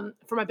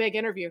 for my big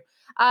interview.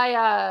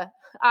 I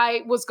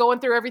was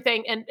going through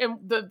everything, and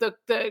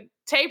the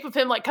tape of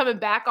him, like, coming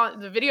back on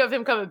the video of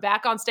him coming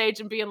back on stage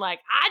and being like,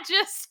 I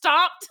just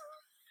stomped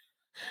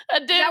a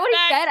dude Is that what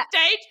he said?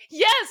 backstage.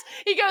 Yes.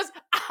 He goes,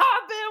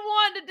 I've been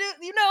wanting to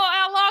do, you know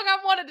how long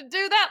I've wanted to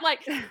do that?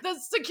 Like, the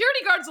security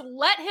guards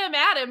let him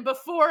at him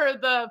before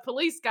the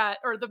police got,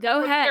 or the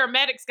Go ahead.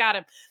 paramedics got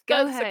him.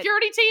 Go The ahead.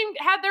 security team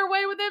had their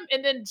way with him,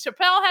 and then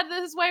Chappelle had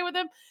his way with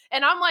him.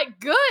 And I'm like,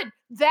 good.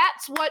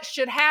 That's what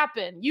should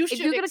happen. You should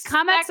If you're gonna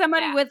come at expect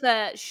somebody that. with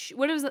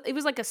what it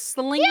was like a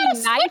slinging He had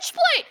a knife.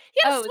 switchblade.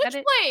 He had Oh, a is that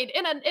it? switchblade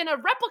in a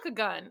replica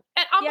gun.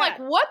 And I'm Yeah. like,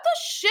 what the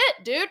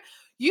shit, dude?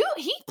 He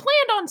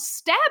planned on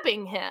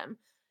stabbing him.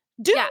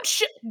 Dude, Yeah.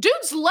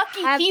 dude's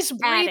lucky Have he's at it.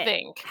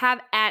 breathing. Have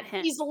at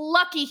him. He's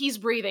lucky he's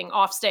breathing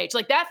off stage.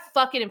 Like, that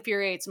fucking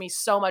infuriates me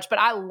so much. But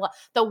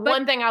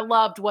one thing I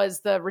loved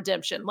was the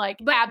redemption. Like,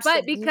 But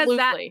because that,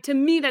 absolutely. to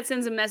me, that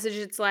sends a message.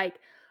 It's like,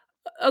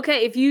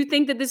 okay, if you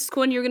think that this is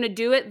cool and you're gonna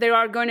do it, there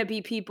are gonna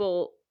be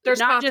people, There's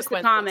not just the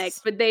comic,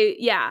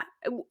 consequences.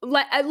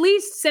 but at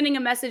least sending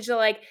a message to,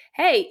 like,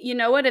 hey, you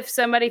know what? If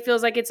somebody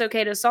feels like it's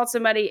okay to assault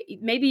somebody,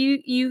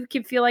 maybe you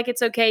can feel like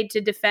it's okay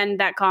to defend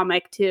that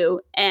comic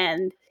too,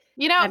 and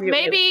You know, have your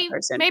way with the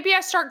person. maybe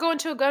I start going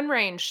to a gun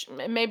range.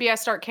 Maybe I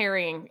start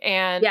carrying,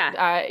 and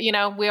Yeah. you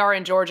know, we are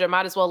in Georgia.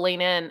 Might as well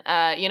lean in.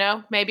 You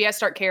know, maybe I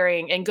start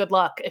carrying. And good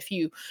luck if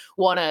you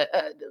want to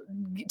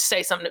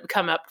say something to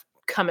come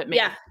at me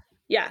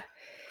Yeah.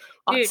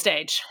 on Dude.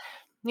 stage.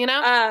 You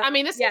know, I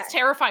mean, this is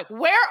terrifying. This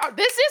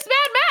is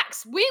Mad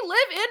Max. We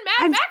live in Mad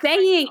I'm Max.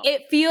 saying right now.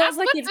 it feels That's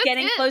like what it's this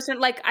getting is. closer.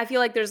 Like, I feel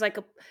like there's like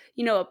a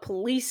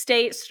police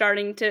state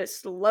starting to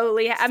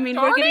slowly. I mean,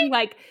 we're Starting? getting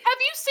like, Have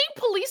you seen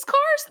police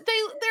cars?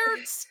 They're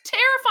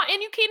terrifying,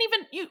 and you can't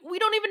even we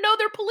don't even know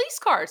they're police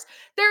cars.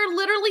 They're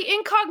literally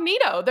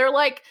incognito. They're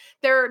like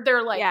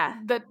Yeah.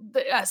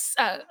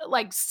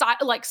 like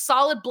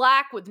solid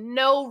black with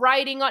no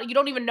writing on. You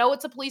don't even know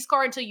it's a police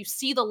car until you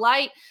see the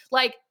light.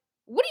 Like,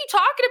 what are you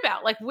talking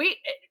about? Like,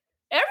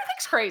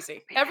 everything's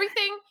crazy.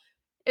 Everything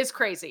is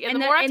crazy, and the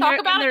more I talk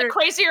about it, the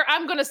crazier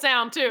I'm going to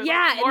sound too.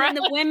 Yeah, and then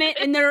the women,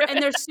 and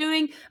they're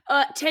suing.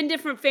 10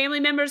 different family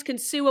members can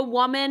sue a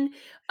woman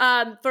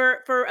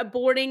for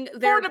aborting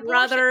their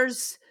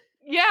brother's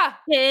yeah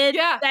kid.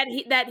 yeah. How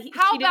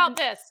She about didn't,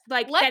 this?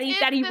 like, Let's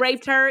that he end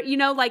raped her. You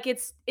know, like,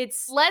 it's.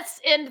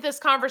 Let's end this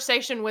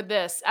conversation with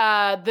this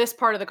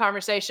part of the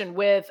conversation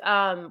with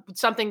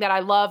something that I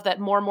love that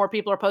more and more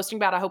people are posting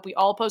about. I hope we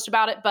all post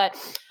about it. But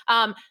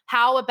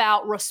how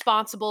about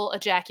responsible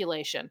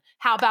ejaculation?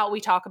 How about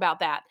we talk about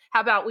that? How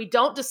about we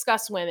don't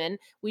discuss women?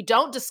 We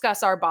don't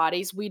discuss our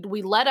bodies. We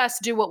let us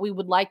do what we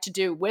would like to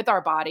do with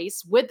our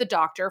bodies, with the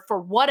doctor,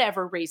 for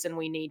whatever reason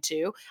we need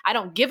to. I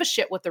don't give a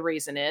shit what the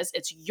reason is.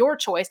 It's your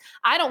choice.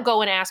 I don't go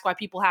and ask why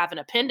people have an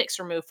appendix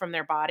removed from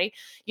their body.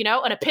 You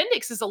know, an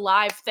appendix is a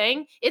live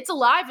thing. It's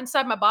alive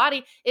inside my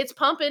body. It's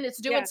pumping.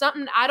 It's doing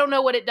something. I don't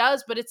know what it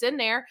does, but it's in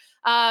there.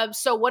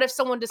 So what if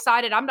someone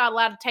decided I'm not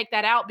allowed to take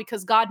that out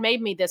because God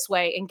made me this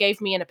way and gave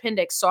me an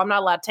appendix, so I'm not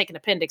allowed to take an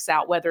appendix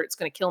out, whether it's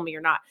going to kill me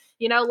or not?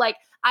 You know, like,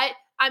 I'm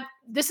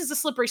this is a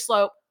slippery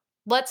slope.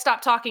 Let's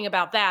stop talking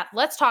about that.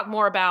 Let's talk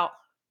more about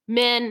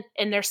men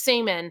and their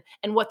semen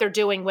and what they're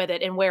doing with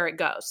it and where it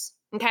goes.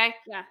 Okay?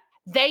 Yeah.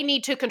 They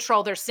need to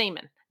control their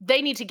semen.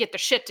 They need to get their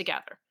shit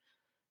together.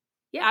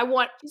 Yeah. I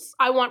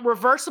want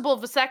reversible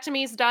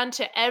vasectomies done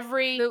to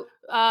every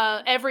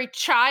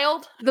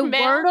child. The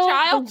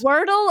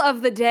wordle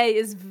of the day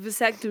is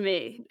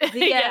vasectomy.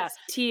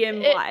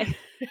 VSTMY.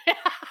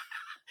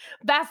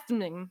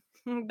 Vasectomy.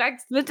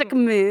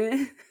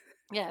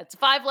 Yeah, it's a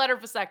 5-letter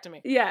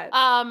vasectomy. Yeah.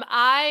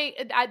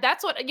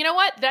 That's what, you know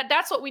what?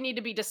 That's what we need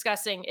to be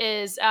discussing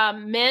is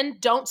men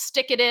don't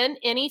stick it in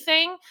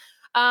anything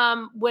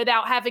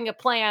without having a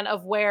plan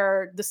of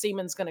where the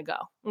semen's going to go.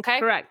 Okay?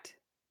 Correct.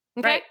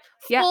 Okay. Right.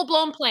 Yeah.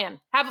 Full-blown plan.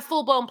 Have a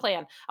full-blown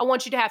plan. I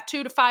want you to have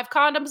 2 to 5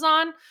 condoms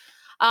on.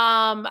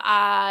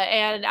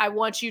 And I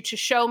want you to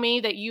show me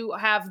that you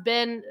have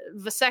been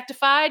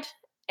vasectified.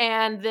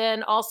 And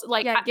then also,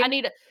 like, I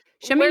need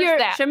Where's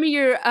that? Show me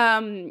your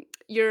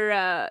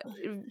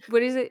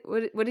what is it?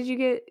 What did you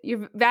get?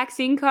 Your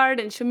vaccine card,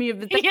 and show me your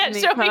Yeah,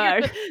 vasectomy show me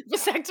your card.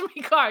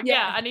 vasectomy card.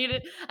 Yeah, Yeah.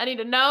 I need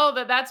to know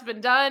that that's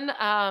been done.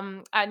 I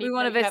We need to know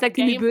want a you have a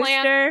vasectomy game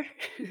plan.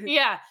 booster.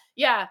 Yeah,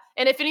 yeah.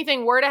 And if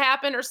anything were to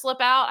happen or slip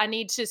out, I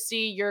need to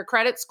see your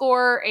credit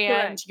score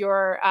and Correct.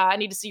 your. I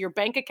need to see your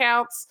bank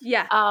accounts.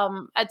 Yeah.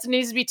 It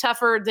needs to be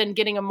tougher than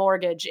getting a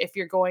mortgage if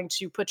you're going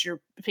to put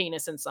your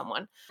penis in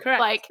someone. Correct.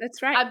 Like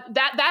That's right.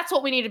 that's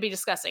what we need to be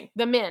discussing.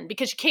 The men,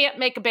 because you can't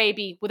make a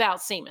baby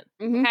without semen.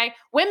 Mhm. Okay,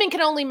 women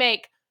can only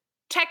make.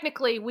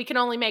 Technically, we can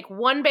only make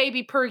one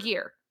baby per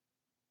year.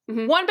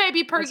 Mhm. One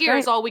baby per That's year right.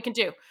 is all we can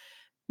do.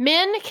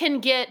 Men can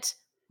get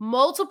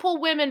multiple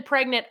women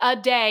pregnant a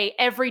day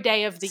every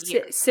day of the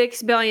year.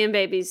 6 billion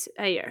babies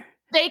a year.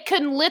 They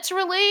can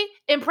literally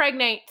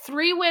impregnate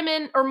 3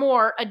 women or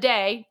more a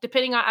day,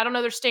 depending on, I don't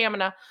know their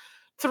stamina,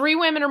 3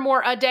 women or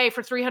more a day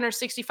for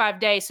 365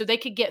 days. So they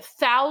could get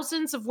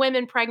thousands of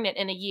women pregnant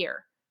in a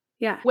year.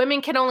 Yeah.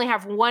 Women can only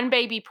have one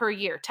baby per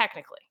year,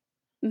 technically.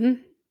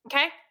 Mhm.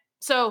 Okay?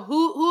 So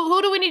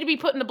who do we need to be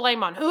putting the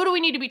blame on? Who do we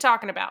need to be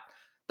talking about?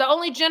 The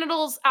only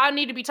genitals I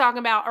need to be talking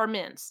about are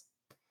men's.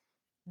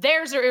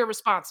 Theirs are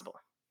irresponsible.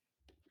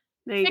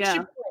 There you Fix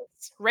your go.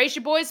 boys. Raise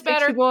your boys Fix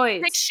better. your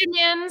boys. Fix your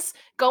men's.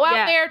 Go out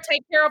Yeah. there,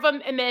 take care of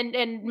them,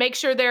 and make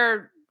sure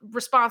they're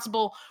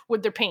responsible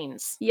with their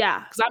peens.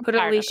 Yeah. 'Cause I'm Put a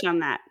tired of leash it. on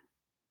that.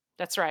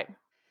 That's right.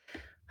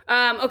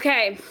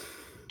 Okay.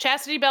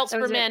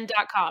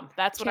 ChastityBeltsForMen.com.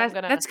 That's what I'm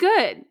gonna. That's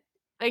good.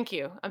 Thank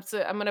you.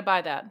 I'm gonna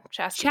buy that.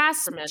 Chastity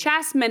Belts for Men.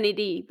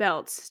 Chastity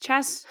belts.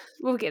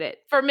 We'll get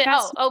it. For men.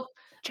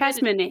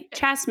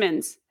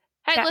 Chastmans.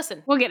 Hey,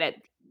 listen. We'll get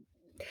it.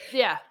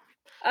 Yeah.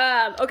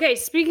 Okay,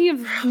 speaking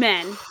of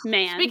man.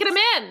 Speaking of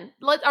men,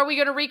 are we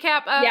going to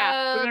recap we're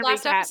gonna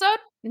last recap. episode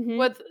Mhm.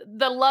 with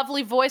the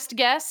lovely voiced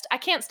guest? I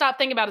can't stop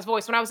thinking about his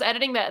voice. When I was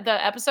editing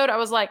the episode, I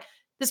was like,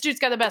 this dude's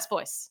got the best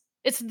voice.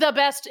 It's the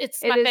best.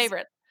 It's my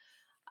favorite.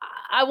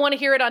 I want to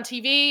hear it on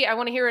TV. I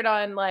want to hear it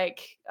on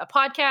like a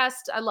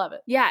podcast. I love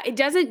it. Yeah, it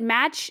doesn't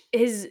match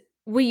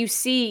what you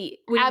see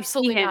when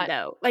Absolutely you see him not.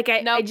 though. Like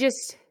I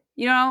just,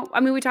 you know, I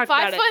mean, we talked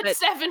about it.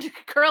 5'7",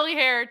 curly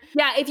haired.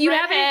 Yeah, if you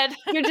haven't, redhead.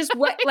 you're just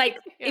like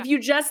Yeah. if you're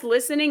just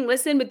listening,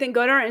 listen, but then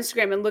go to our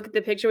Instagram and look at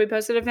the picture we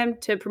posted of him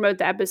to promote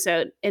the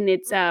episode, and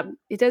it's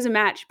it doesn't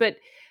match, but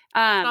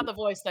It's not the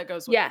voice that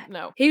goes with yeah, it.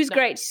 No. He was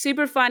great,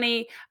 super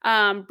funny.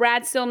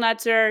 Brad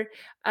Stillnutzer,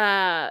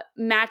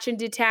 match and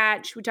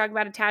detach. We talk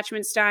about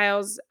attachment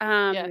styles.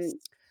 Yes.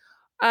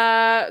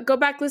 Go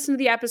back, listen to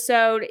the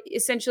episode.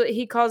 Essentially,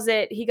 he calls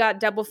it, he got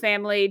double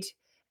familied.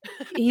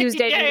 He was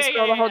dating this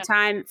girl the whole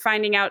time,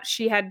 finding out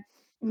she had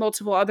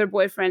multiple other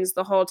boyfriends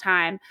the whole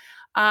time.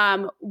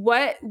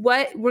 What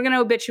we're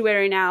gonna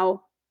obituary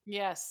now.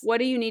 Yes. What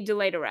do you need to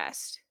lay to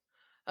rest?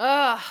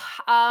 I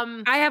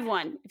have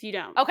one if you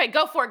don't. Okay,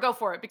 go for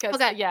it because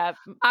yeah.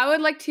 I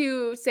would like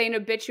to say an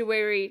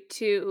obituary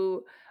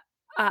to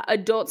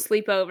adult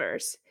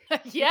sleepovers.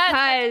 Yes,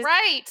 that's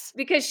right.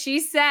 Because she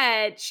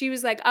said, she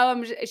was like,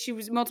 she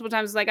was multiple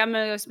times like, I'm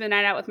going to go spend the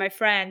night out with my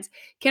friends.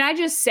 Can I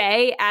just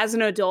say, as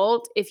an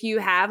adult, if you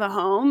have a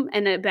home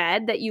and a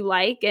bed that you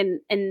like and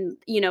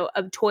you know,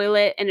 a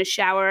toilet and a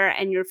shower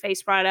and your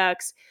face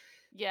products.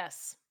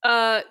 Yes.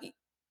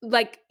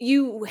 Like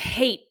you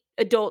hate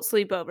adult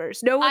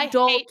sleepovers. No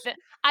adult. I hate that.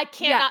 I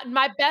cannot. Yeah.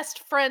 My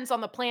best friends on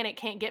the planet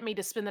can't get me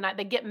to spend the night.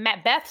 They get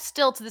mad. Beth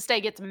still to this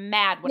day gets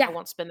mad when I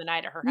won't spend the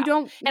night at her house. You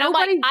don't. And I'm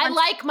like, I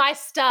like my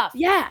stuff.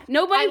 Yeah.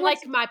 Nobody. I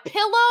like my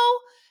pillow.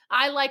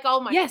 I like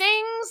all my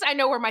things. I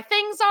know where my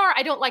things are.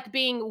 I don't like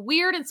being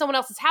weird in someone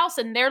else's house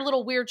and their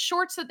little weird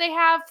shorts that they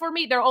have for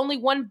me. They're only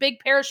one big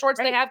pair of shorts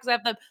they have because I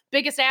have the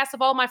biggest ass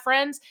of all my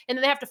friends. And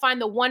then they have to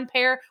find the one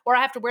pair, or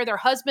I have to wear their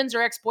husband's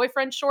or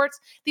ex-boyfriend's shorts.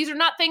 These are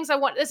not things I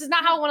want. This is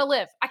not how I want to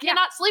live. I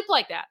cannot sleep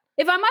like that.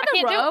 If I'm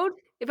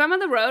on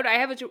the road,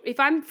 if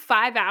I'm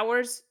 5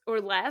 hours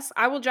or less,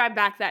 I will drive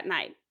back that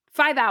night.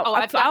 5 hours. Oh,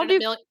 I've done it a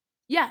million.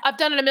 Yeah. I've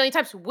done it a million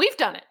times. We've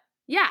done it.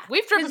 Yeah.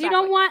 We've driven back. You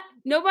don't want,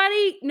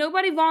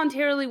 nobody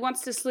voluntarily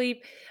wants to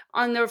sleep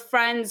on their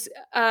friend's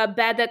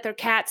bed that their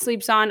cat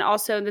sleeps on,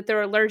 also that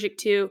they're allergic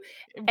to.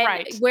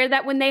 Right. And where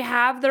that when they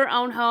have their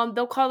own home,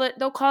 they'll call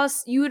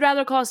us, you would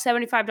rather call a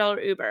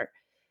 $75 Uber.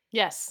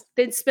 Yes.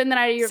 Then spend the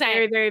night at your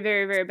very, very,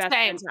 very, very best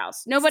friend's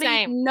house. Nobody,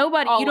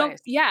 Always.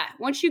 you don't,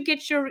 once you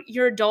get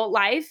your adult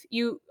life,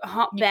 you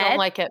don't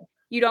like it.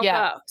 You don't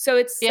go.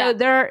 So so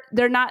they're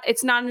not,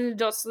 it's not an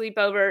adult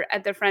sleepover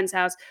at their friend's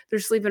house. They're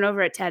sleeping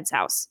over at Ted's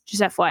house.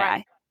 Just FYI.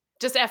 Right.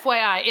 Just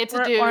FYI. It's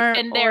a dude.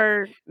 And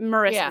they're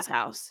Marissa's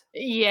house.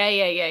 Yeah.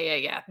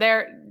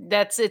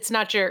 It's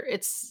not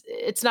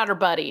her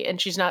buddy, and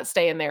she's not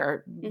staying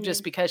there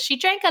just because she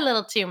drank a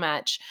little too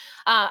much.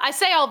 I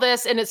say all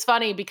this, and it's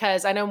funny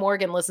because I know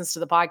Morgan listens to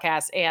the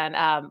podcast, and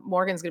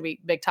Morgan's going to be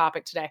a big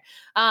topic today.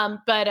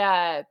 But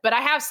I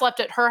have slept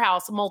at her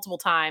house multiple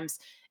times,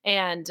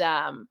 and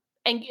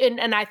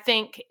I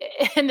think,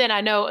 and then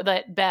I know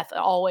that Beth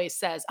always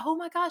says, "Oh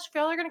my gosh, if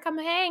y'all are gonna come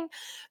hang,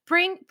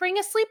 bring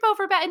a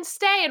sleepover bed and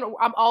stay." And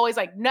I'm always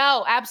like,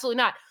 "No, absolutely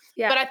not."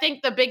 Yeah. But I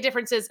think the big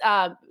difference is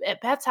at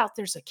Beth's house,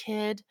 there's a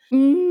kid,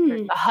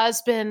 there's Mm. a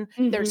husband,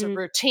 there's a Mhm.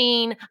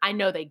 routine. I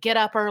know they get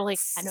up early.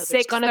 I know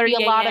there's going to be a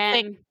 6:30 lot of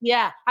things. AM.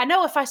 Yeah. I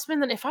know if I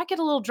get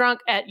a little drunk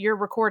at your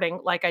recording,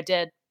 like I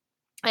did,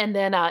 and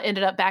then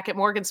ended up back at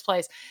Morgan's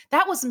place.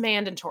 That was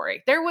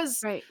mandatory. There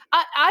was Right.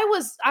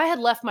 I had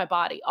left my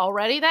body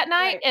already that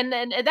night, Right. and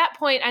then at that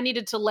point I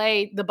needed to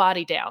lay the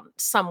body down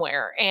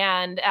somewhere.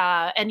 And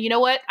you know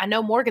what? I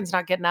know Morgan's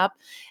not getting up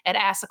at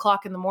ass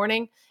o'clock in the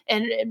morning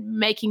and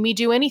making me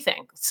do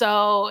anything.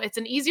 So it's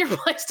an easier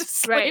place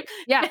to Right. sleep.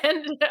 Yeah.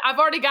 And I've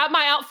already got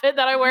my outfit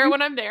that I wear Mhm.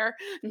 when I'm there.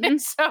 Mhm.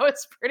 So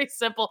it's pretty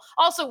simple.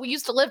 Also, we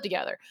used to live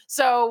together.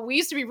 So we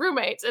used to be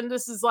roommates. And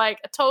this is like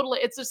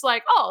it's just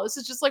like, oh, this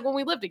is just like when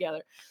we lived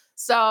together.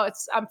 So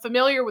I'm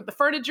familiar with the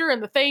furniture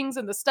and the things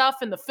and the stuff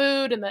and the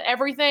food and the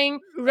everything.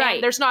 Right.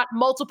 And there's not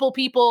multiple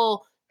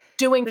people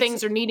doing There's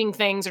things or needing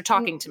things or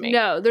talking to me.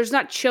 no, there's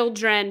not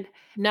children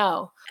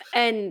No.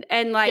 and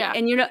like Yeah.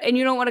 and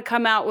you don't wanna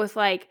come out with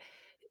like,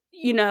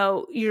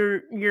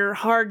 your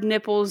hard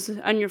nipples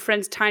on your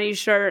friend's tiny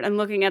shirt and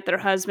looking at their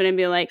husband and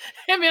be like,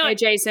 I mean, "Hey, like,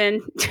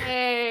 Jason."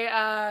 hey,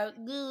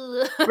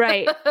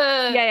 Right.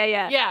 Yeah, yeah,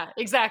 yeah. yeah,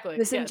 exactly.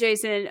 "Listen, Yes.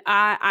 Jason,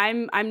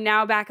 I'm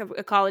now back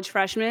a college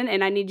freshman,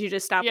 and I need you to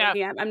stop Yeah,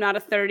 looking at I'm not a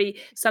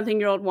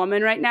 30-something-year-old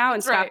woman right now,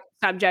 and that's right.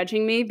 stop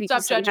judging me Stop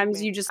because judging sometimes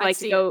me. you just I like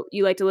to see it. go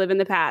you like to live in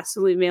the past,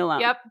 so leave me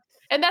alone." Yep.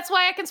 And that's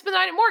why I can spend the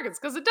night at Morgan's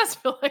because it does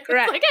feel like it's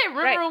Correct. like, hey, Right.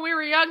 remember when we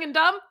were young and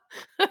dumb?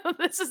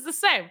 This is the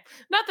same.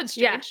 Nothing's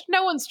Yeah. changed.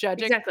 No one's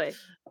judging. Exactly.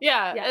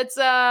 Yeah, Yeah. it's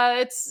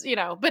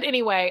but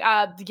anyway,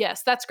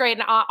 yes, that's great.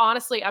 And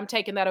honestly, I'm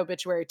taking that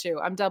obituary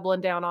too. I'm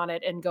doubling down on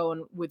it and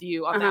going with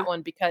you on Uh-huh. that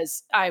one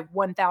because I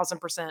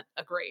 1000%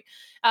 agree.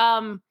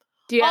 Um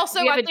Do you Also,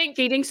 do you have I a think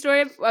cheating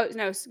story? Oh,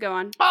 no, go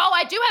on. oh,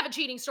 I do have a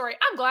cheating story.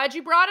 I'm glad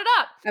you brought it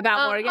up.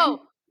 About Morgan?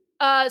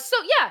 So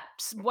yeah,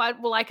 well,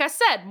 like I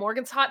said,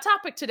 Morgan's hot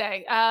topic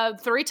today.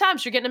 3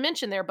 times you're getting a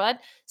mention there, bud.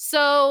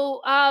 So,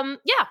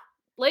 yeah,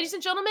 ladies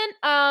and gentlemen,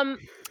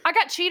 I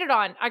got cheated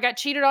on. I got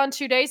cheated on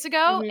 2 days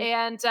ago, Mhm.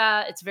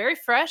 and it's very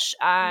fresh.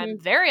 I'm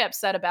Mhm. very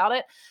upset about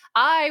it.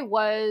 I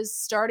was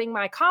starting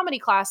my comedy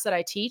class that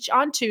I teach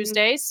on Mhm.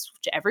 Tuesdays,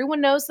 which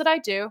everyone knows that I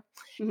do,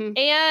 Mhm.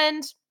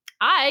 and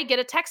I get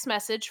a text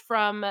message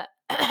from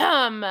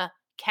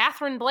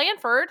Catherine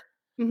Blanford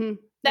Mhm.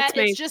 That's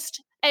that it's me.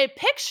 just a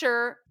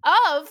picture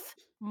of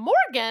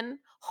Morgan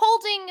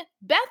holding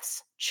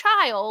Beth's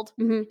child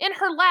Mhm. in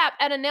her lap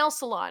at a nail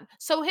salon.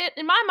 So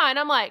in my mind,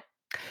 I'm like,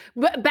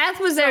 But Beth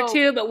was there so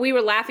too, but we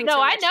were laughing no,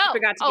 so I much she know.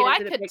 forgot to Oh, get I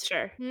into the could.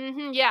 picture.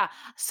 Yeah.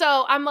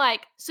 So I'm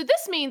like, so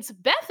this means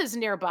Beth is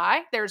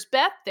nearby. There's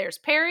Beth, there's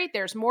Perry,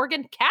 there's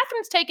Morgan.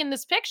 Catherine's taking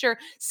this picture,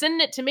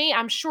 sending it to me.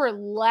 I'm sure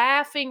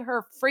laughing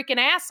her freaking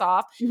ass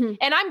off. Mhm.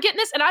 And I'm getting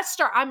this, and I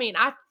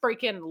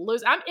freaking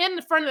lose. I'm in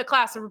the front of the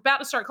class. I'm about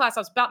to start class.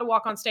 I was about to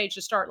walk on stage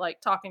to start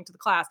like talking to the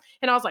class.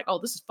 And I was like, oh,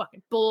 this is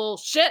fucking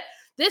bullshit.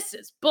 This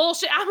is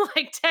bullshit. I'm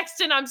like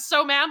texting. I'm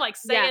so mad. I'm like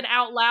saying Yeah.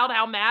 out loud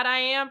how mad I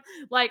am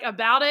like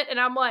about it. And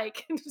I'm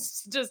like,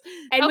 just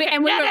And okay.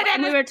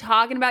 we were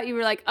talking about you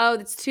were like, "Oh,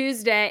 it's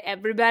Tuesday.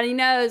 Everybody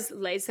knows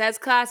Lace has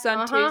class on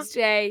Uh-huh.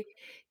 Tuesday.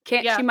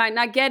 Can't Yeah. she might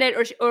not get it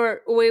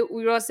or we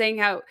were all saying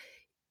how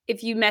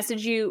if you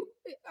message you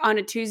on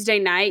a Tuesday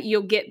night,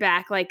 you'll get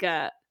back like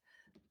a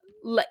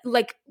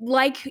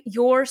like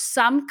you're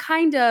some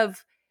kind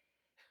of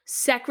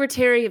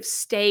Secretary of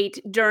State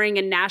during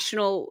a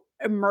national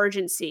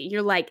emergency.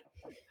 You're like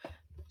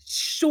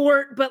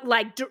short, but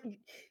like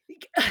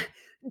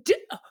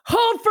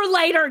hold for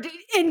later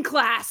in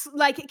class.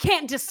 Like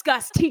can't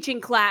discuss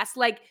teaching class.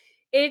 Like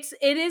it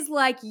is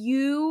like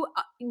you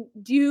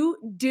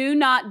do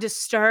not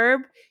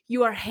disturb.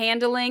 You are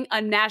handling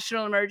a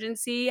national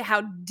emergency.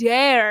 How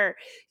dare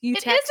you It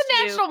is text a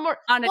you national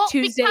on a well,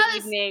 Tuesday because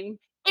evening?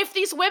 if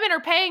these women are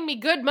paying me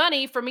good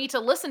money for me to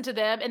listen to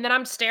them and then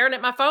I'm staring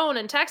at my phone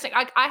and texting,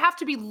 I have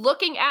to be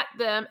looking at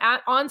them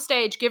on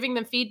stage, giving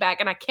them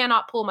feedback, and I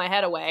cannot pull my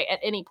head away at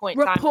any point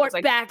in time because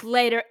Report back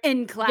later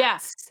in yeah,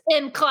 class.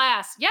 in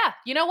class. Yeah,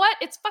 you know what?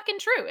 It's fucking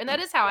true. And that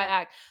is how I Yeah.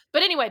 act.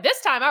 But anyway,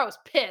 this time I was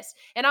pissed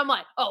and I'm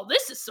like, oh,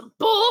 this is some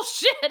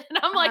bullshit. And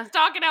I'm Uh-huh. like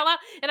talking out loud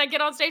and I get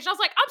on stage and I was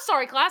like, I'm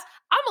sorry, class.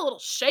 I'm a little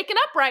shaken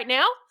up right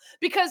now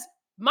because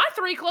my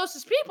 3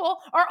 closest people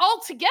are all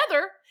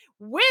together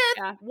with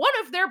Yeah. one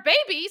of their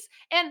babies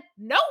and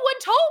no one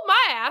told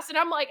my ass. And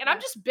I'm like, and I'm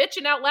Yeah. just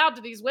bitching out loud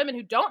to these women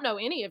who don't know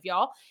any of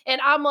y'all. And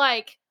I'm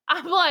like,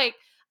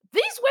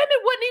 these women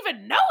wouldn't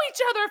even know each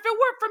other if it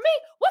weren't for me.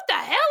 What the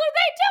hell are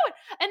they doing?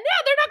 And now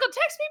they're not going to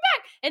text me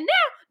back. And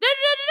now, da,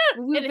 da, da,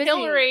 da, We were da. And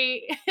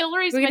busy.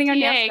 Hillary's We're my getting our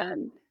nails TA,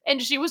 done.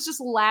 and she was just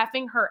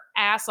laughing her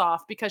ass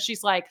off because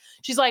she's like,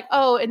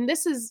 oh, and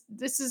this is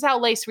how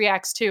Lace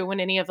reacts too when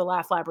any of the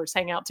Laugh Labbers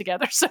hang out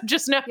together. So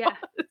just know Yeah.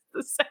 it's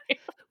the same.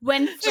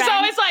 When She's friends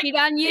always like, cheat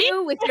on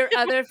you with your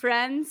other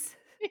friends.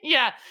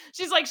 yeah.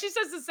 She's like, she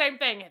says the same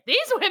thing. These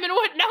women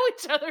wouldn't know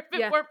each other if it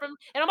Yeah. weren't from.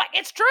 And I'm like,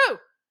 it's true.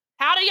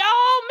 How do y'all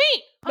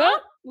meet? Huh?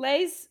 Nope.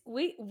 Lace,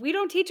 we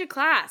don't teach a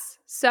class.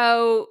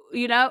 So,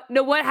 no,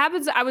 what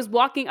happens, I was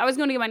going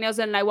to get my nails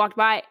done, and I walked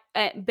by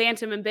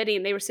Bantam and Biddy,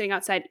 and they were sitting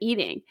outside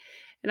eating.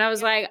 And I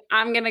was like,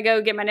 I'm going to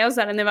go get my nails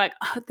done. And they're like,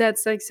 oh,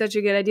 that's like such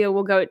a good idea.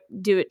 We'll go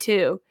do it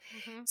too.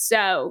 Mhm.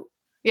 So,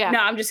 Yeah. no,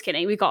 I'm just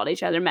kidding. We called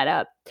each other, met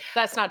up.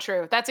 That's not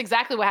true. That's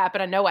exactly what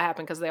happened. I know what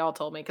happened because they all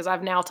told me, because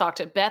I've now talked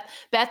to Beth.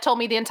 Beth told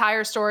me the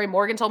entire story.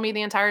 Morgan told me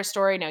the entire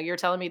story. Now you're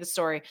telling me the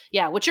story.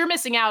 Yeah. What you're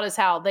missing out is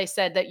how they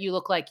said that you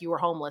look like you were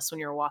homeless when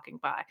you were walking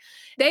by.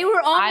 They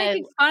were all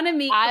making fun of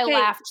me. I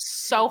laughed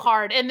so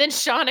hard. And then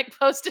Shaunik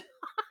posted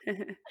on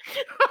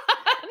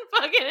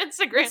fucking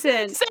Instagram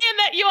saying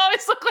that you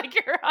always look like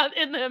you're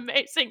in The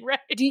Amazing Race.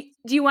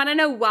 Do you want to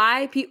know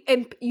why?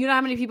 And you know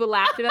how many people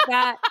laughed about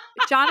that?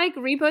 Shaunik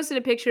reposted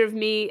a picture of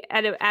me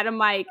at a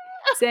mic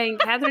saying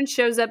Catherine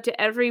shows up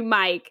to every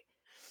mic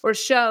or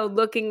show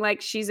looking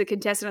like she's a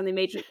contestant on The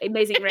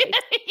Amazing Race.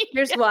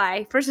 Here's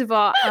why. First of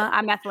all,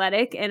 I'm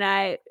athletic, and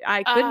I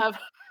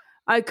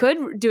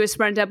could do a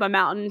sprint up a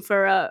mountain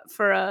for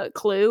a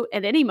clue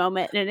at any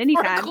moment and at any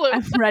time.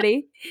 I'm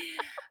ready.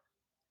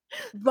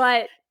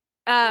 But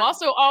you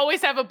also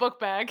always have a book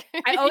bag.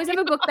 I always have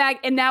a book bag,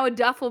 and now a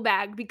duffel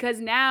bag, because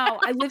now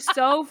I live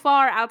so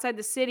far outside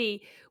the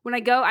city. When I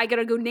go, I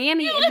gotta go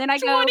nanny, and then I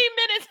go 20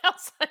 minutes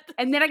outside.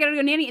 And then I gotta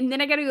go nanny, and then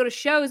I gotta go to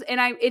shows, and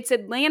it's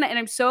Atlanta, and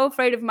I'm so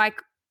afraid of my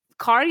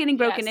car getting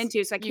broken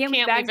into, so I can't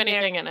leave bags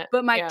anything in it.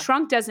 But my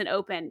trunk doesn't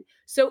open.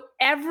 So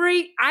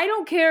I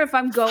don't care if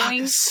I'm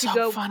going to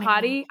go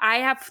potty. I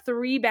have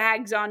 3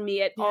 bags on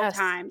me at all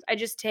times. I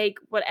just take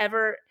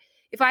whatever.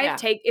 If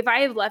I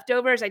have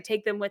leftovers, I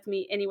take them with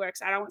me anywhere,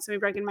 because I don't want somebody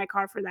breaking my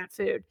car for that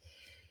food.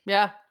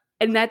 Yeah,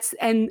 and that's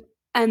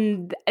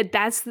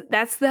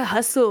the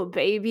hustle,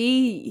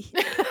 baby.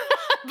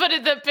 But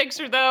in the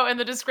picture, though, and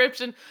the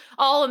description,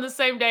 all in the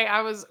same day,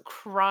 I was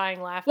crying,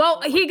 laughing.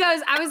 Well, he goes,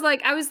 I was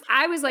like,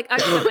 I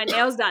got my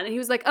nails done. And he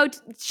was like, oh,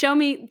 show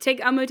me,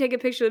 I'm going to take a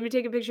picture. Let me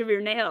take a picture of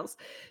your nails.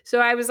 So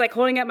I was like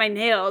holding up my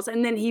nails.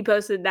 And then he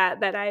posted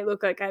that I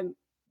look like I'm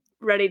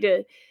ready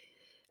to.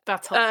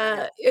 That's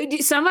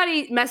hilarious.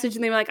 Somebody messaged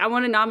me like, I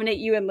want to nominate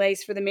you and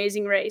Lace for The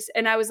Amazing Race.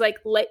 And I was like,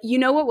 you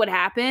know what would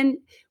happen?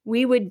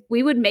 We would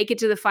make it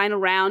to the final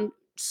round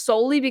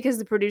solely because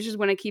the producers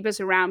want to keep us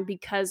around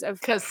because of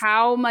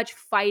how much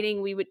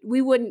fighting we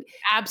wouldn't.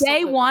 Absolutely.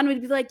 Day 1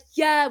 we'd be like,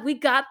 yeah, we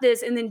got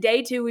this. And then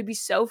day 2 we'd be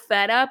so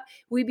fed up.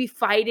 We'd be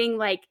fighting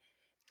like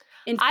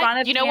in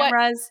front of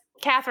cameras.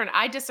 What? Catherine,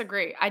 I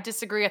disagree.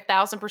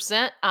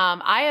 1,000%.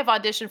 I have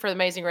auditioned for The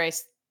Amazing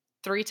Race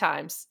 3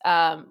 times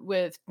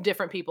with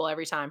different people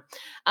every time.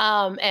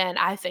 And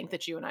I think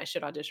that you and I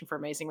should audition for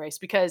Amazing Race,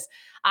 because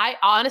I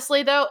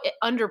honestly, though,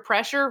 under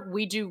pressure,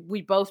 we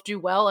both do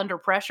well under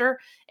pressure.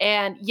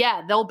 And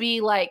yeah, they'll be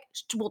like,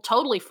 we'll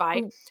totally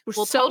fight.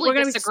 We'll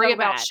totally disagree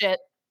about shit.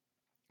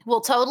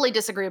 We'll totally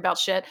disagree about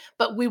shit,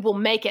 but we will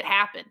make it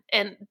happen.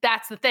 And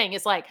that's the thing.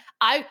 It's like,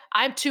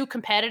 I'm too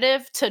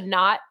competitive to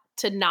not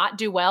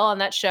do well on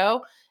that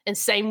show. And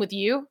same with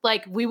you.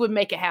 Like, we would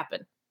make it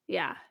happen.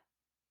 Yeah.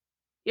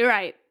 You're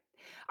right.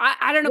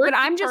 I don't know, but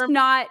I'm just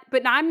not.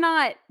 But I'm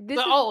not. The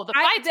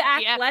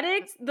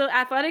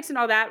athletics and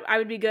all that I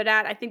would be good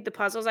at. I think the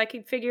puzzles I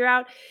could figure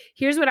out.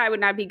 Here's what I would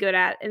not be good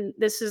at, and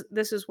this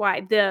is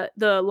why the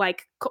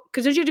like,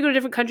 because don't you have to go to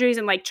different countries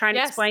and like trying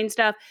to explain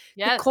stuff?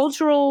 Yes. The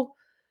cultural.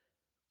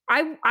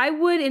 I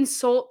would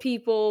insult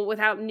people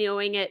without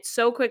knowing it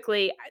so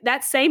quickly.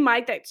 That same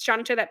mic that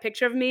Shauna showed that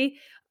picture of me,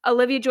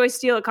 Olivia Joy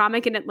Steele, a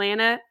comic in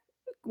Atlanta,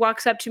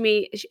 walks up to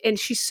me, and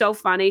she's so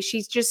funny.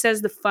 She just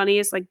says the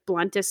funniest, like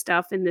bluntest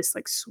stuff in this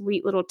like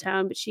sweet little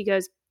tone. But she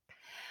goes,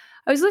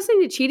 I was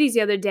listening to Cheaties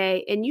the other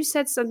day, and you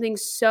said something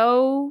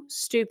so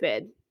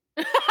stupid.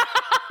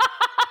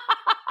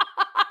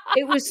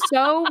 It was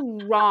so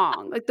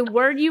wrong. Like the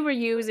word you were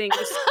using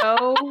was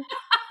so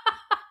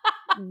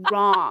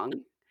wrong.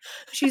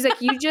 She's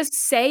like, you just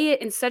say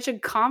it in such a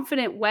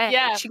confident way.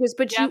 Yeah. She goes,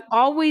 but you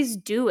always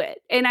do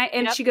it. And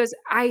she goes,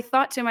 I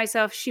thought to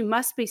myself, she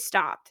must be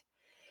stopped.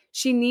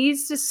 She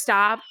needs to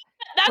stop.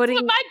 That's what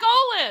my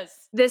goal is.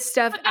 This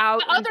stuff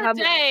out.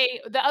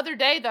 The other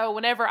day, though,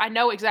 whenever I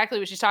know exactly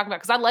what she's talking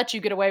about, because I let you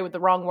get away with the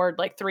wrong word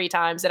like 3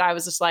 times, and I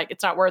was just like,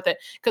 it's not worth it,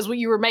 because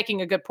you were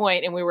making a good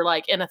point, and we were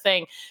like in a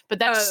thing. But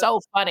that's so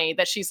funny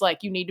that she's like,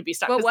 you need to be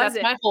stopped. What was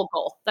that's my whole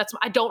goal.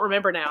 I don't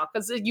remember now,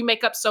 because you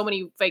make up so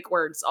many fake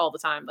words all the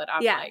time that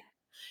I'm like,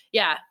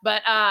 yeah.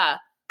 But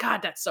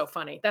God, that's so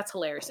funny. That's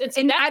hilarious.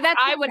 And that's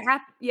what would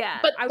happen. Yeah.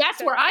 But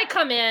that's where I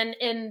come in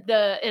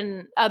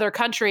other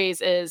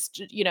countries, is,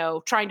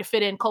 trying to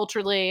fit in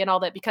culturally and all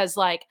that, because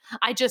like,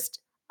 I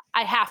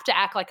have to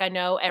act like I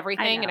know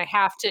everything, and I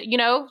have to,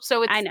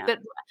 so it's that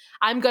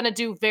I'm going to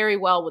do very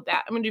well with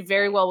that. I'm going to do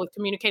very well with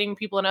communicating with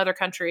people in other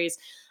countries,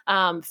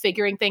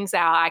 figuring things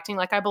out, acting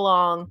like I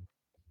belong.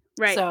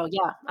 Right. So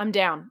yeah, I'm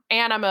down,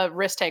 and I'm a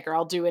risk taker.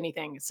 I'll do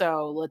anything.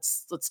 So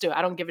let's do it.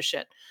 I don't give a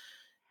shit.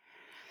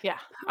 Yeah.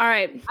 All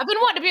right. I've been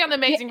wanting to be on The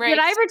Amazing Race. Did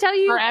I ever tell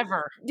you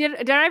forever?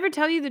 Did I ever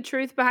tell you the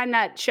truth behind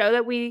that show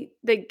that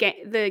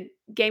the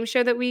game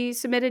show that we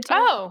submitted to?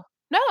 Oh,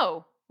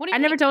 no. What do you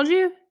never told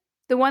you?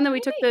 The one that we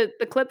took the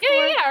clip for?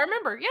 Yeah, I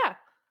remember, yeah.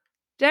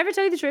 Did I ever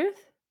tell you the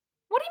truth?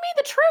 What do you mean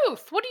the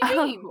truth? What do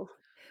you mean?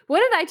 What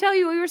did I tell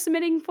you we were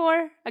submitting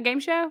for? A game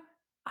show?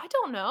 I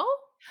don't know.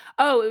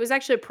 Oh, it was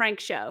actually a prank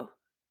show.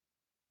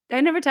 Did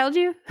I never told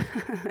you?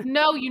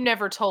 No, you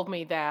never told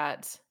me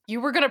that. You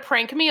were gonna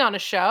prank me on a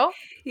show?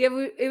 Yeah,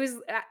 it was,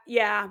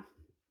 yeah.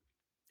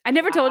 I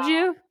never told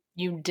you?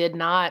 You did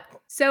not.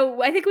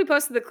 So, I think we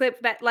posted the clip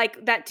that,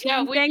 like, that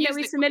team thing that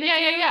we submitted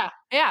to.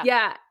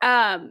 Yeah,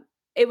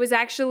 it was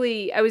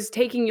actually I was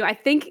taking you I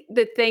think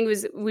the thing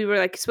was we were,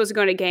 like, supposed to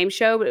go on a game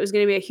show, but it was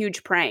gonna be a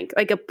huge prank,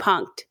 like a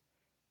punked.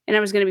 And I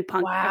was gonna be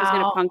punked. Wow. I was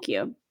gonna punk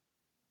you.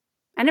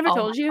 I never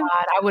told you?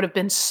 God, I would have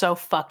been so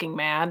fucking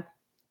mad.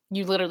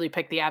 You literally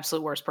picked the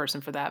absolute worst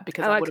person for that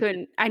because I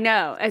couldn't. I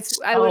know.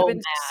 I would have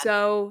been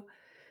so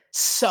mad.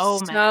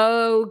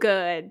 So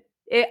good.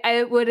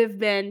 It would have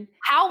been.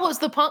 What was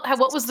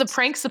the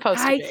prank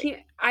supposed to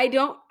be? I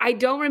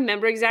don't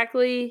remember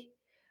exactly,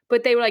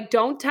 but they were like,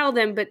 don't tell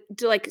them, but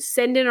to, like,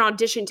 send in an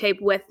audition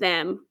tape with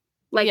them,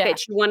 like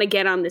that you want to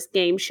get on this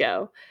game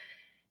show.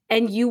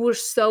 And you were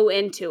so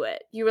into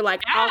it. You were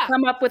like, I'll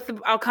come up with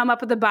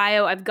the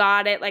bio. I've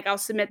got it. Like, I'll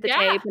submit the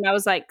tape. And I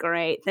was like,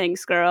 great,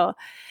 thanks, girl.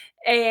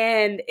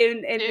 And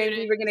dude, then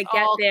we were gonna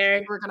get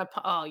there. We're gonna.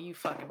 Oh, you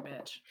fucking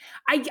bitch!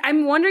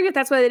 I'm wondering if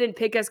that's why they didn't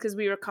pick us because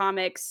we were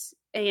comics.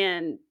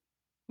 And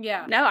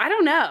no, I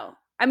don't know.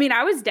 I mean,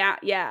 I was down.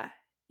 Yeah.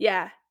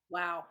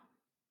 Wow.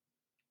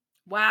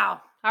 All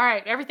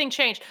right, everything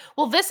changed.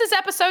 Well, this is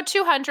episode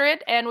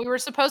 200, and we were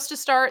supposed to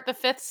start the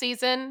 5th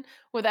season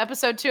with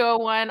episode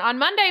 201 on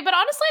Monday. But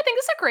honestly, I think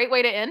this is a great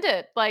way to end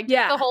it. Like,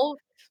 the whole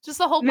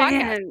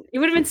podcast. It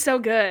would have been so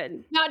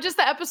good. Not just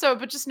the episode,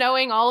 but just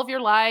knowing all of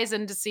your lies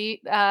and deceit,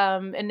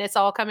 and it's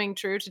all coming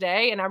true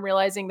today. And I'm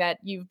realizing that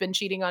you've been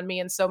cheating on me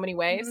in so many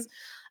ways.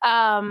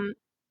 Mm-hmm.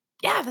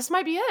 This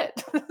might be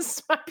it.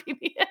 This might be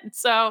the end.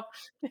 So,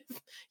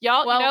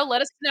 y'all,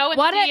 let us know in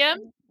the DM.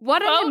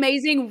 What an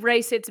amazing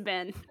race it's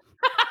been.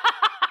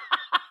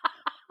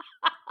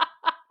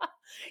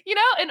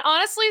 And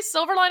honestly,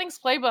 Silver Linings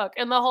Playbook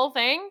and the whole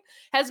thing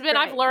has been,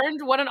 I've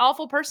learned what an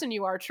awful person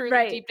you are,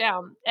 truly deep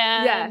down.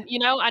 And,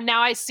 and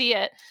now I see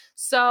it.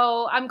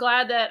 So I'm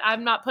glad that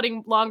I'm not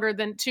putting longer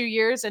than 2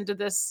 years into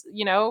this,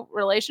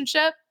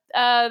 relationship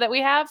that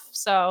we have.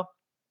 So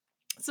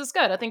this is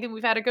good. I think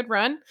we've had a good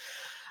run.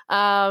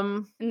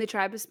 And the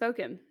tribe has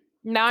spoken.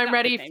 Now I'm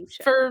ready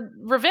for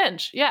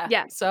revenge. Yeah.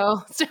 Yeah.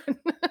 So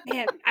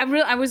man,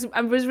 I was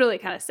really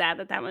kind of sad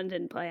that one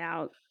didn't play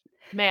out.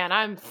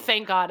 Man,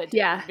 thank God it did.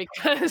 Yeah.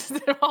 Because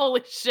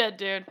holy shit,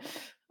 dude.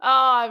 Oh,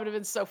 I would have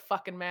been so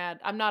fucking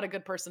mad. I'm not a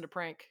good person to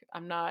prank.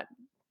 I'm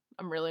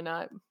really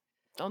not.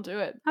 Don't do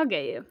it. I'll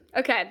get you.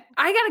 Okay.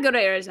 I gotta go to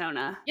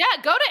Arizona. Yeah,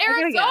 go to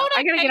Arizona.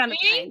 I gotta get on the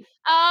plane.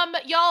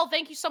 Y'all,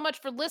 thank you so much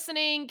for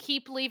listening.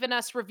 Keep leaving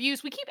us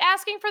reviews. We keep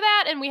asking for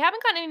that, and we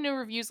haven't gotten any new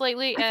reviews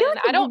lately. I feel like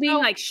I don't being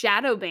like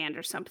shadow banned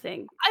or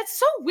something. It's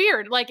so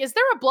weird. Like, is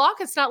there a block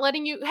that's not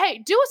letting you?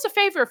 Hey, do us a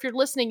favor if you're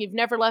listening. You've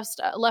never left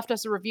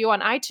us a review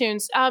on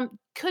iTunes.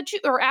 Could you,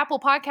 or Apple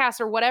Podcasts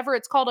or whatever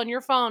it's called on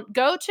your phone?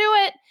 Go to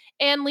it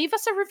and leave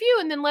us a review,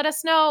 and then let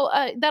us know.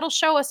 That'll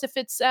show us if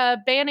it's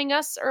banning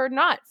us or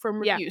not from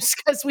reviews,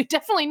 because we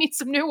definitely need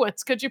some new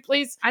ones. Could you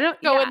please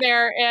go in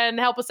there and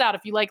help us out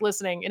if you like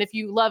listening? And if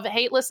you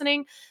hate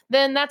listening,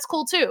 then that's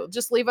cool too.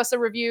 Just leave us a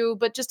review,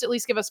 but just at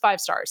least give us 5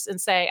 stars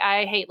and say,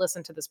 I hate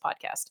listening to this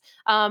podcast.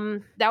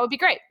 That would be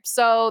great.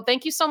 So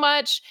thank you so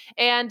much.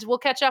 And we'll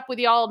catch up with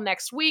y'all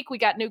next week. We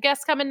got new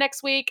guests coming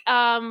next week.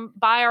 Buy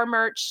our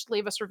merch,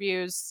 leave us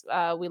reviews.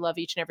 We love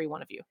each and every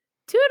one of you.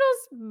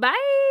 Toodles. Bye.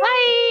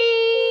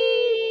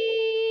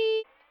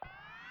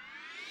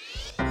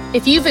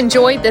 If you've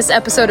enjoyed this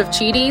episode of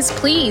Cheaties,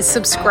 please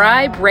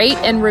subscribe, rate,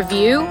 and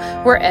review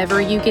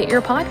wherever you get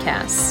your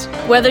podcasts.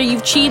 Whether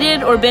you've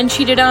cheated or been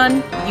cheated on,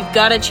 you've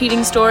got a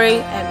cheating story,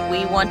 and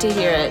we want to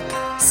hear it.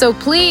 So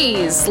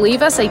please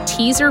leave us a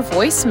teaser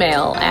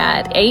voicemail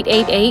at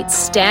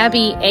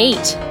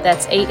 888-STABBY-8.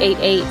 That's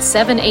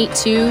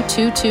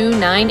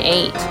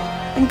 888-782-2298.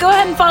 And go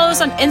ahead and follow us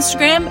on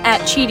Instagram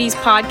at Cheaties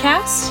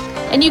Podcast.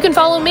 And you can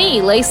follow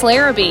me, Lace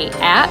Larrabee,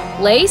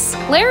 at Lace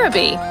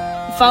Larrabee.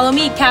 Follow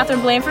me, Catherine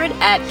Blanford,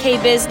 at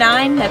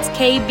KBiz9. That's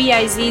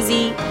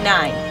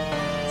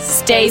KBIZZ9.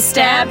 Stay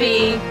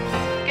stabby.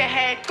 Go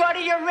ahead, go to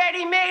your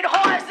ready-made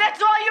horse.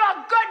 That's all you